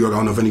I'm from New York. I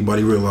don't know if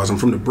anybody realized I'm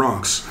from the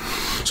Bronx,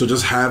 so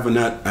just having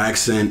that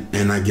accent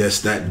and I guess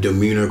that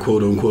demeanor,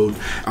 quote unquote,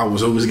 I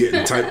was always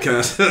getting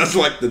typecast as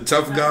like the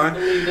tough guy.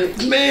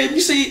 Man, you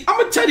see,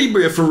 I'm a teddy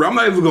bear for real. I'm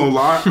not even gonna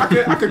lie.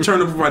 I could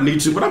turn up if I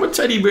need to, but I'm a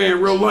teddy bear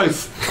in real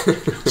life.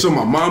 So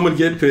my mom would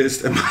get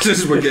pissed and my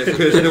sister would get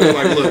pissed. And they were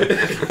like, look,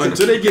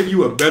 until they give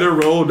you a better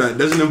role that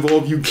doesn't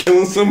involve you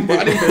killing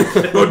somebody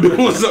or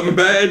doing something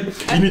bad,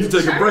 you need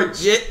to take a break.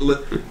 Yeah,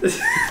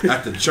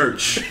 at the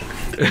church.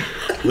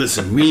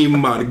 Listen, we ain't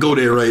about to go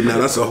there right now.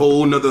 That's a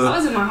whole nother. I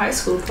was in my high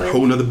school play.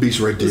 Whole nother beast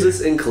right there. Was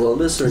this in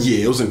Columbus? Or?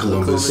 Yeah, it was in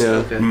Columbus.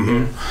 Yeah.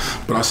 Okay.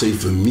 But I say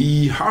for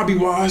me,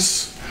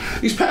 hobby-wise,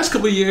 these past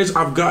couple of years,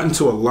 I've gotten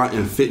to a lot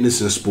in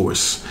fitness and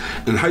sports.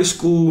 In high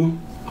school,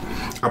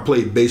 I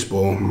played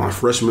baseball my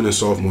freshman and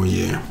sophomore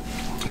year.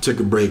 I took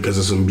a break because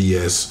of some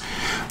BS.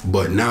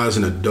 But now as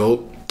an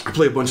adult, I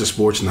play a bunch of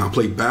sports now. I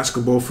play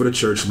basketball for the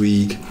church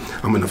league.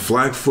 I'm in the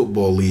flag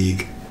football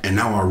league. and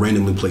now I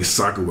randomly play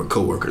soccer with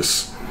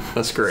coworkers.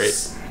 That's great.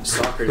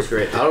 Soccer's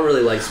great. I don't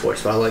really like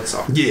sports, but I like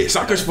soccer. Yeah,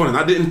 soccer's fun.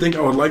 I didn't think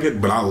I would like it,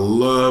 but I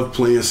love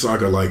playing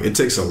soccer. Like, it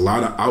takes a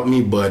lot out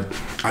me, but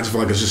I just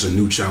feel like it's just a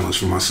new challenge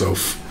for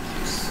myself.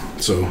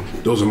 So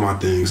those are my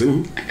things.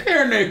 And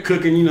here and there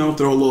cooking, you know,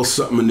 throw a little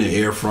something in the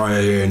air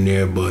fryer here and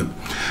there. But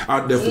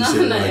I'd definitely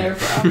say like,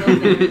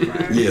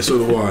 yeah, so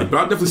do I. But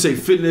I'd definitely say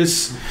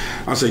fitness.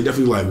 I'd say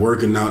definitely like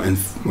working out, and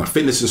like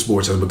fitness and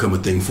sports has become a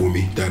thing for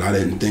me that I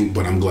didn't think,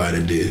 but I'm glad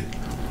it did.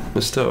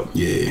 That's dope.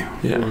 Yeah.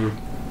 Yeah.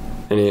 Mm-hmm.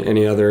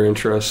 Any other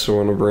interests you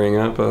want to bring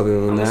up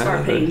other than that?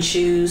 Start painting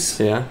shoes.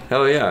 Yeah.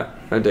 Hell yeah.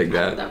 I dig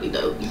that. That'd be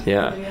dope.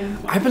 Yeah.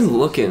 I've been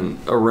looking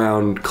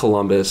around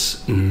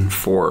Columbus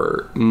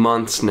for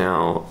months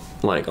now.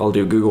 Like, I'll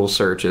do Google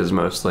searches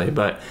mostly,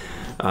 but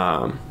so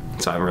I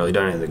haven't really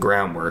done any of the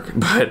groundwork.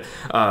 But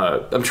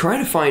I'm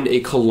trying to find a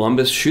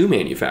Columbus shoe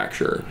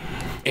manufacturer.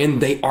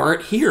 And they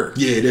aren't here.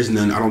 Yeah, there's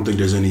none. I don't think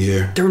there's any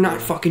here. They're not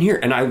fucking here.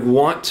 And I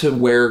want to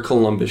wear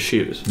Columbus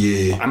shoes.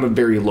 Yeah. I'm a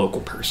very local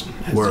person,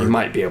 as you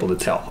might be able to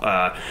tell.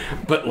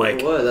 But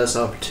like... What? That's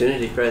an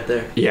opportunity right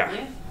there. Yeah.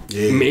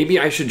 Maybe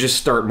I should just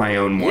start my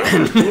own one.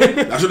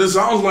 That's what it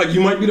sounds like.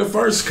 You might be the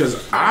first,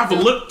 because I've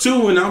looked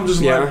too, and I'm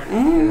just like,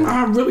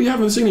 I really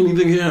haven't seen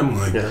anything here. I'm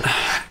like,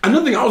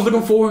 another thing I was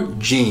looking for,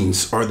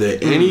 jeans. Are there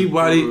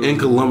anybody in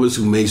Columbus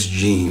who makes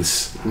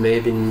jeans?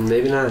 Maybe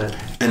not.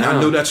 And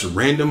I know that's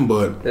random,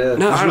 but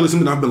that's really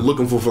something I've been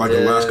looking for like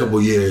the last couple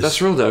of years.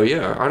 That's real though,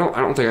 yeah. I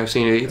don't think I've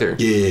seen it either.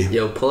 Yeah.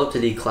 Yo, pull up to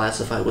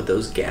Declassified with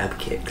those Gap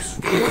kicks.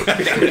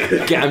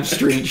 Gap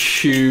Street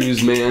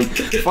shoes, man.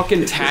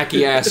 Fucking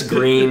tacky ass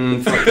green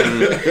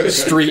fucking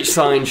street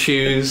sign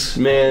shoes,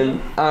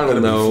 man. I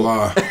don't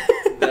know.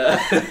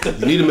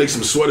 You need to make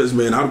some sweaters,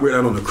 man. I'd wear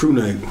that on a crew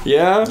neck.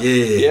 Yeah?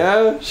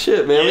 Yeah?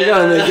 Shit, man. We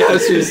gotta make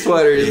Gap Street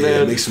sweaters,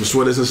 man. Make some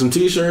sweaters and some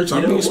t-shirts.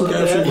 I'll make some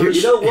Gap Street merch.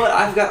 You know what?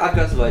 I've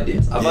got some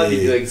ideas. I might be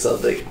doing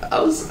something.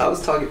 I was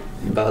talking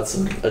about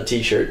a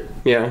t-shirt.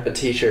 Yeah. A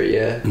t-shirt,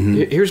 yeah.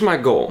 Mm-hmm. Here's my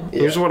goal.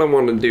 Here's what I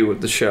want to do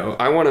with the show.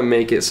 I want to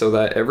make it so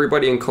that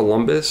everybody in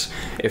Columbus,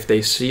 if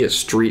they see a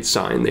street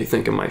sign, they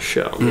think of my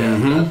show.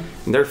 Yeah.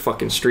 And there are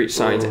fucking street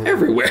signs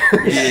everywhere.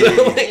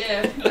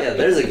 Yeah,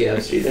 there's a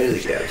Gap Street.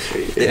 There's a Gap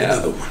Street.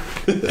 Yeah.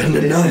 And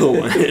another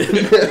one.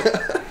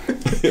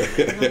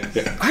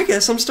 I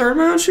guess I'm starting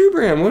my own shoe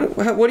brand.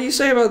 What do you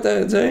say about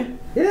that, Zay?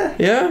 Yeah.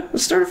 Yeah?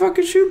 Let's start a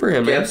fucking shoe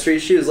brand, man. Gap Street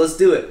shoes. Let's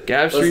do it.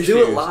 Gap Street Let's shoes.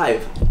 do it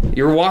live.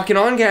 You're walking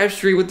on Gap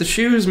Street with the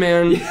shoes,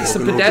 man. It's a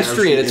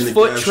pedestrian. It's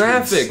foot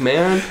traffic,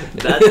 man.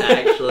 That's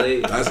actually...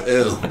 That's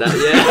ill.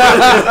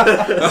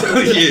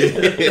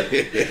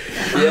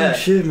 Oh,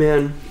 shit,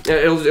 man.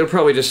 It'll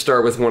probably just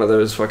start with one of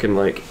those fucking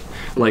the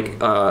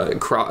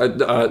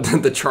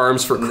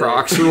charms for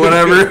Crocs or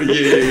whatever.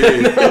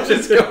 Yeah.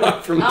 Just go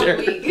up from there.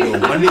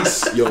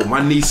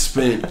 My niece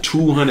spent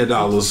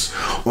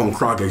 $200 on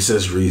Croc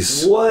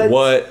accessories.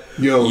 What?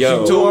 Yo, she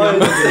told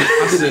me.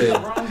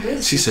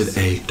 She said,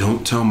 "Hey,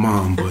 don't tell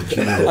mom, but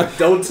you know."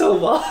 Don't tell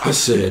mom. I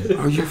said,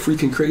 "Are you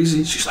freaking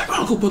crazy?" She's like,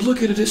 "Uncle, but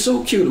look at it. It's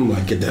so cute." I'm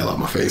like, "Get the hell out of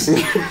my face."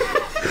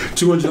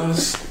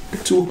 $200.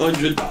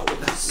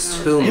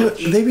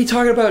 They be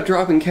talking about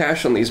dropping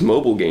cash on these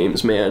mobile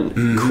games,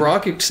 man.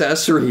 Croc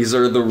accessories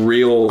are the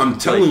real, I'm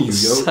telling you, yo,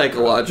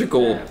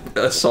 psychological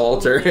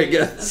assaulter, I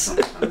guess.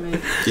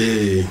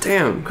 Yeah.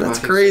 Damn, that's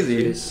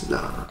crazy.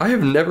 Nah. I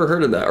have never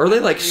heard of that. Are they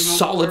like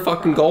solid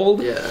fucking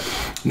gold? Yeah.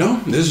 No,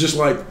 this is just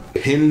like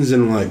pins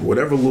and like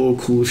whatever little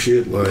cool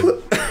shit. Like,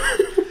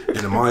 and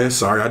Amaya,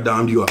 sorry, I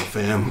dimed you out,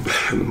 fam.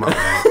 My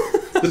bad.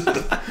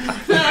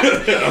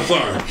 I'm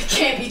sorry.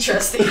 Can't be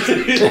trusted.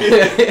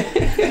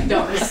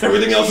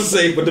 Everything else is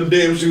safe, but them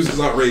damn shoes is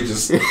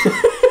outrageous.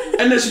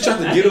 And then she tried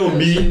to get on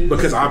me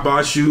because I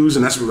buy shoes,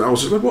 and that's what I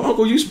was just like, "Well,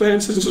 Uncle, you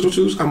spend such and such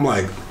shoes." I'm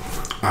like,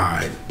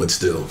 alright, but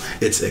still,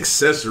 it's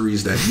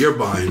accessories that you're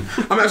buying.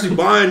 I'm actually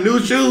buying new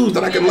shoes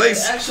that I can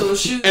lace actual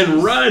shoes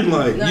and run.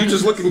 Like, you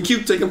just looking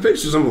cute taking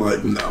pictures. I'm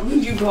like, no.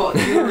 You bought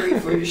jewelry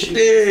for your shoes.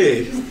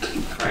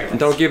 Yeah.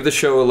 Don't give the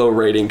show a low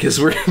rating because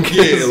we're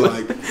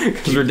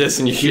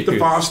dissing you. Keep the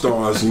 5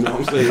 stars. You know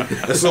what I'm saying?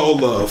 That's all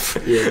love.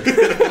 Yeah.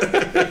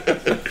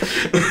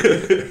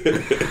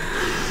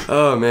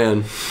 Oh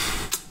man,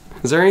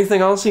 is there anything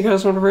else you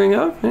guys want to bring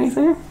up?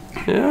 Anything?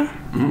 Yeah.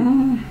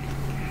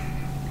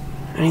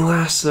 Any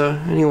last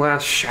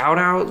shout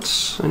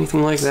outs?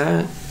 Anything like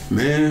that?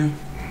 Man,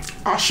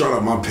 I'll shout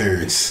out my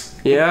parents.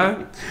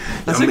 Yeah?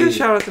 That's a good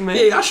shout out to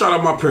me. Yeah, I shout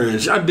out my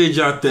parents. Y'all did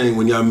y'all thing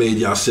when y'all made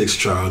y'all 6th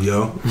child,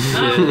 yo.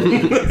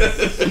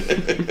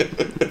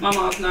 My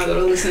mom's not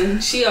gonna listen.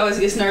 She always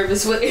gets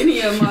nervous with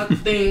any of my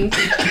things.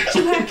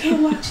 She's like, I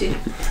can't watch it.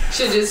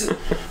 She'll just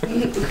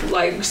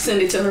like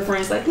send it to her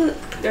friends like, look,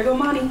 there go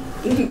Monty.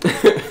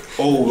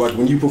 Oh, like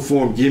when you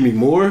performed Give Me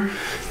More?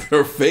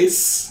 Her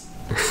face?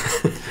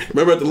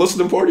 Remember at the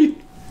listening party?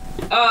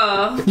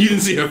 You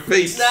didn't see her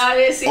face? Nah, I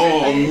didn't see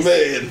her face.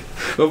 Man,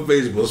 her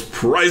face was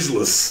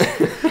priceless.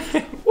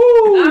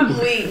 Woo. I'm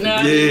weak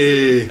now.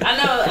 Yeah. I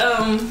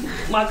know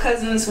my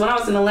cousins, when I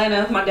was in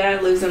Atlanta, my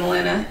dad lives in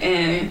Atlanta,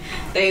 and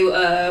they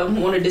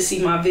wanted to see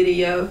my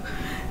video.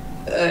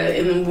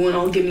 and then went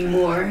on Give Me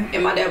More,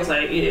 and my dad was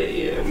like,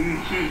 yeah,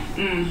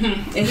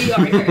 and he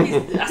already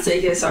heard. I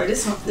said, yeah, sorry,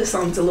 this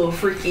song's a little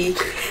freaky,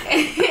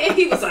 and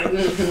he was like, and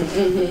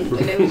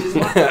then we just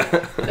watched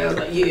it. And I was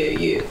like,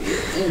 yeah.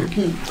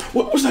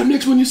 What's that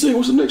next one you sing?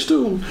 What's the next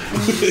tune?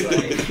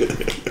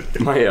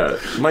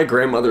 My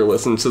grandmother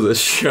listens to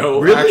this show.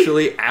 Really?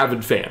 Actually,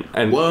 avid fan.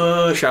 And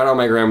What? shout out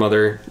my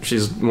grandmother.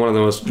 She's one of the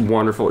most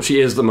wonderful. She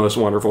is the most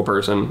wonderful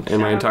person in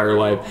my entire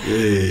life.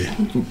 Yeah.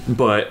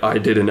 But I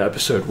did an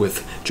episode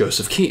with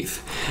Joseph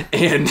Keith,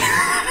 and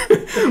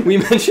we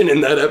mentioned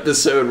in that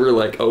episode, we're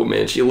like, oh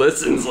man, she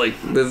listens. Like,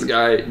 this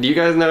guy, do you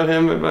guys know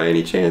him by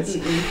any chance?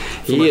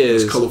 He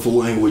is colorful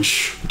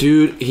language,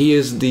 dude. He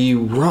is the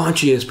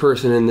raunchiest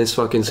person in this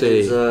fucking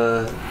city.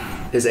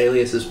 His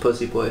alias is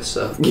Pussy Boy,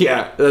 so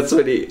Yeah, that's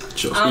what he.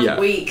 I'm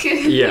weak.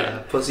 Yeah.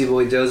 Pussy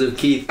Boy Joseph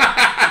Keith.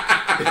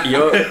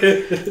 Yo,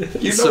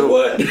 you know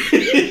what?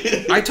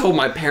 I told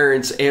my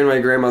parents and my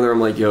grandmother, I'm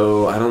like,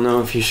 yo, I don't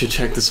know if you should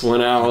check this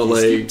one out.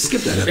 Like,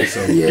 skip that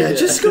episode. yeah,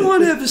 just go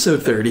on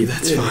episode 30.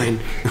 That's fine.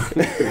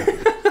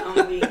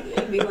 I'm weak.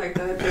 It'd be like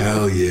that.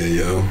 Hell yeah,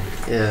 yo.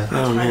 Yeah.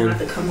 Oh Try man. not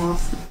to come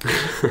off.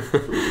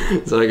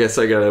 So I guess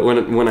I gotta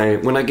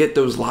when I get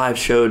those live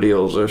show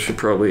deals, I should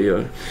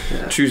probably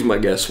choose my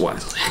guests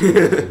wisely.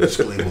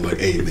 Disclaimer like,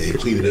 hey man,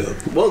 clean it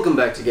up. Welcome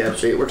back to Gap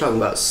Street. We're talking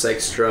about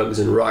sex, drugs,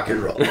 and rock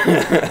and roll.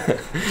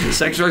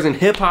 Sex, drugs, and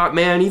hip hop,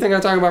 man. You think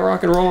I'm talking about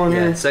rock and roll in Yeah,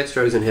 here? sex,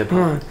 drugs, and hip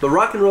hop. But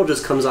rock and roll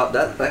just comes off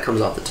that comes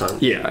off the tongue.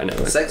 Yeah, I know.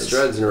 Sex,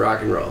 drugs, and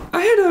rock and roll.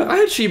 I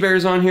had She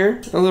Bears on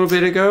here a little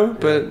bit ago,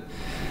 but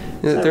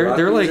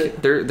they're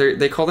like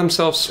they call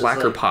themselves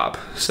slacker like- pop.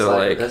 So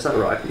It's like that's not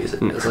rock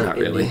music. No, It's like not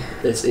indie. really.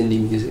 It's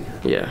indie music.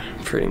 yeah,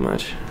 pretty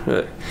much.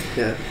 But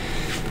Yeah.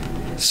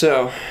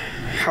 so,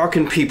 how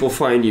can people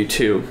find you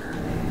too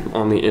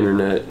on the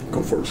internet?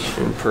 Go first.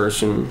 In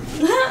person,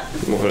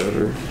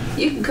 whatever.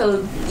 You can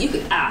go to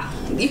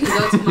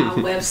my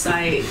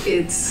website.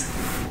 It's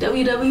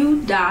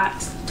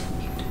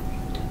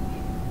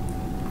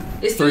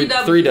It's Three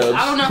three dubs.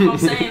 I don't know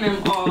if I'm saying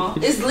them all.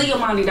 It's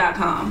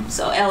LiyahMoni.com.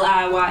 So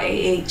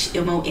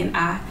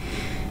LiyahMoni.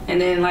 And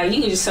then like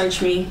you can just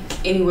search me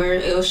anywhere.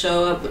 It'll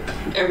show up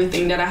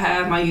everything that I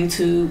have. My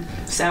YouTube,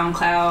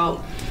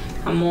 SoundCloud.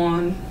 I'm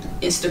on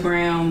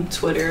Instagram,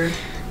 Twitter.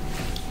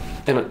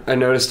 And I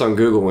noticed on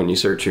Google when you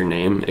search your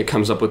name, it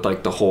comes up with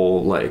like the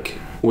whole like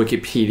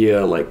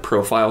Wikipedia like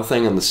profile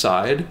thing on the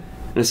side.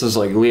 And it says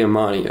like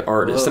LiyahMoni,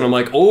 artist. Whoa. And I'm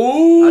like, How'd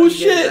oh you get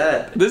shit,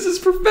 that? this is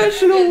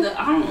professional.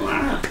 I don't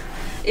know.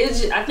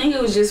 I think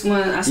it was just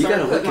when I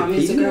started putting my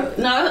music out.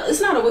 No, it's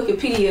not a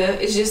Wikipedia.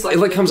 It's just like It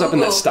like comes up in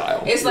Google. that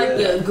style. It's like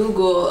the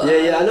Google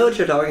Yeah, I know what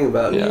you're talking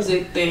about. Yeah.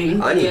 music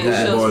thing. I need It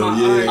that. shows my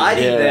Yeah. art. I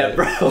need Yeah. that,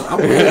 bro.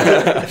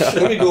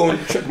 Let me go and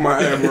check my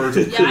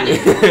AdWords. Yeah,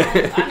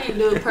 I didn't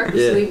do it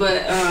purposely,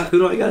 but Who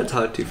do I gotta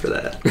talk to for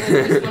that?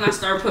 just when I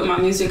started putting my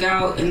music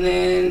out, and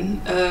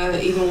then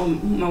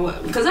even when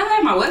because I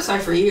had my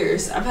website for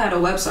years. I've had a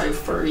website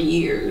for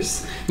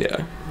years.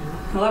 Yeah.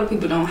 A lot of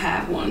people don't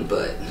have one,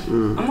 but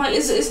I'm like,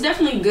 it's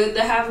definitely good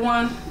to have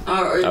one,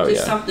 or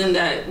just something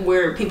that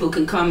where people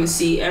can come and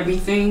see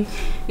everything,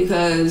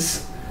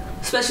 because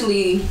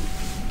especially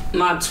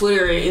my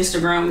Twitter and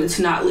Instagram, it's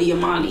not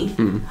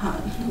LiyahMoni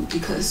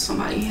because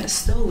somebody has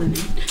stolen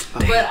it.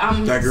 But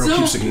I'm That girl still,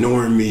 keeps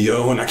ignoring me,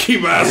 yo, and I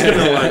keep asking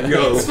her like,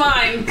 yo. it's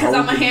fine because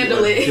I'm gonna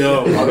handle it.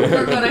 Yo.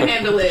 We're gonna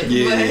handle it.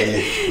 Yeah.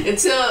 But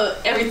until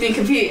everything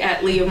can be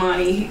at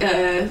LiyahMoni,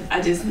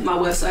 my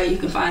website, you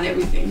can find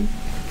everything.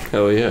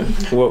 Hell yeah.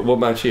 What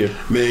about you?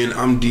 Man,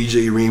 I'm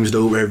DJ Reem's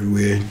dope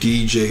everywhere.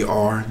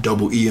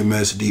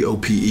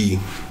 DJREEMSDOPE.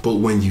 But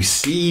when you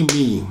see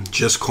me,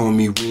 just call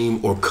me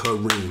Reem or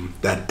Kareem.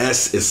 That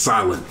S is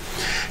silent.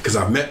 Because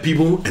I've met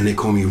people and they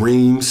call me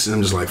Reems. And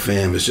I'm just like,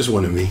 fam, it's just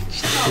one of me.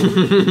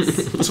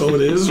 That's all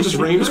it is. It's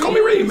just Reem. Just call me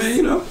Reem, man,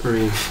 you know?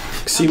 Reem.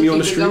 See me on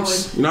the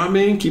streets. You know what I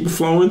mean? Keep it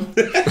flowing.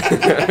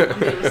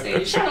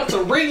 Shout out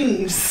to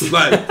Rings.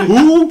 Like,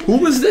 who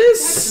was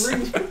this?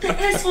 Put the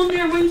S on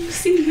there when you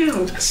see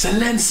him.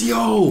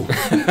 Silencio.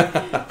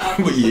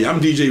 But yeah, I'm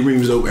DJ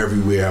Reem's dope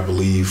everywhere, I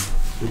believe.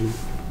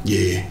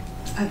 Yeah.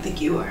 I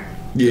think you are.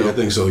 Yeah, I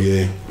think so,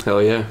 yeah.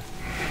 Hell yeah.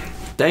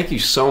 Thank you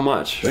so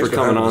much Thanks for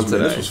coming having on us, man.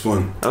 today. This was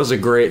fun. That was a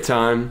great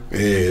time. Yeah,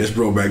 this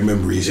brought back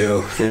memories,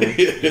 yo. Yeah.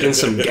 Getting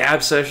some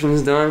gab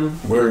sessions done.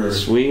 Word.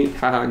 Sweet.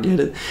 Haha, get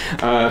it.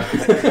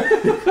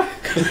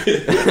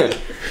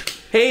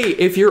 Hey,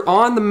 if you're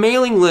on the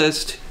mailing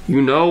list,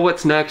 you know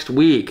what's next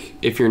week.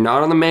 If you're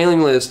not on the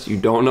mailing list, you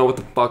don't know what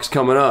the fuck's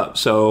coming up.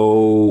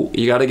 So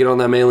you got to get on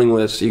that mailing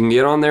list. You can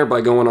get on there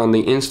by going on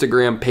the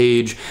Instagram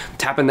page,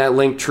 tapping that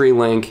Linktree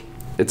link.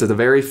 It's at the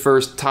very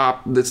first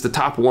top. It's the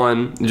top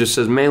one. It just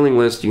says mailing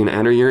list. You can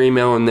enter your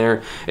email in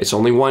there. It's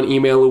only one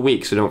email a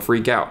week, so don't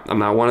freak out. I'm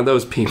not one of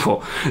those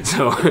people.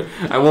 So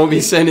I won't be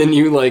sending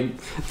you like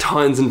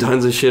tons and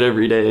tons of shit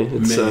every day.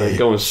 It's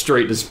going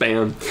straight to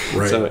spam.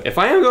 Right. So if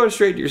I am going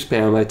straight to your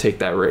spam, I take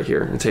that right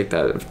here. I take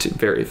that to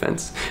very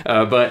offense.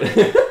 But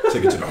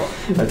Take it to the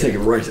heart. I take it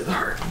right to the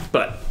heart.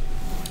 But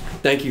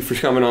thank you for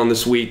coming on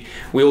this week.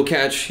 We will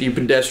catch you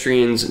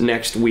pedestrians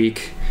next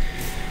week.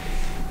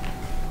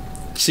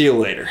 See you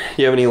later.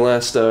 You have any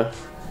last...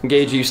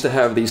 Gage used to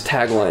have these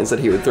taglines that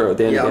he would throw at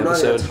the end of the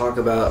episode. I'm not gonna talk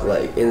about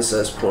like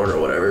incest porn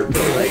or whatever, but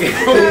like.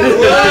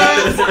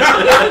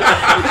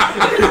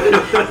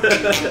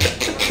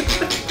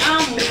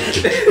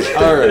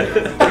 All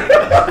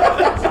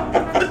right.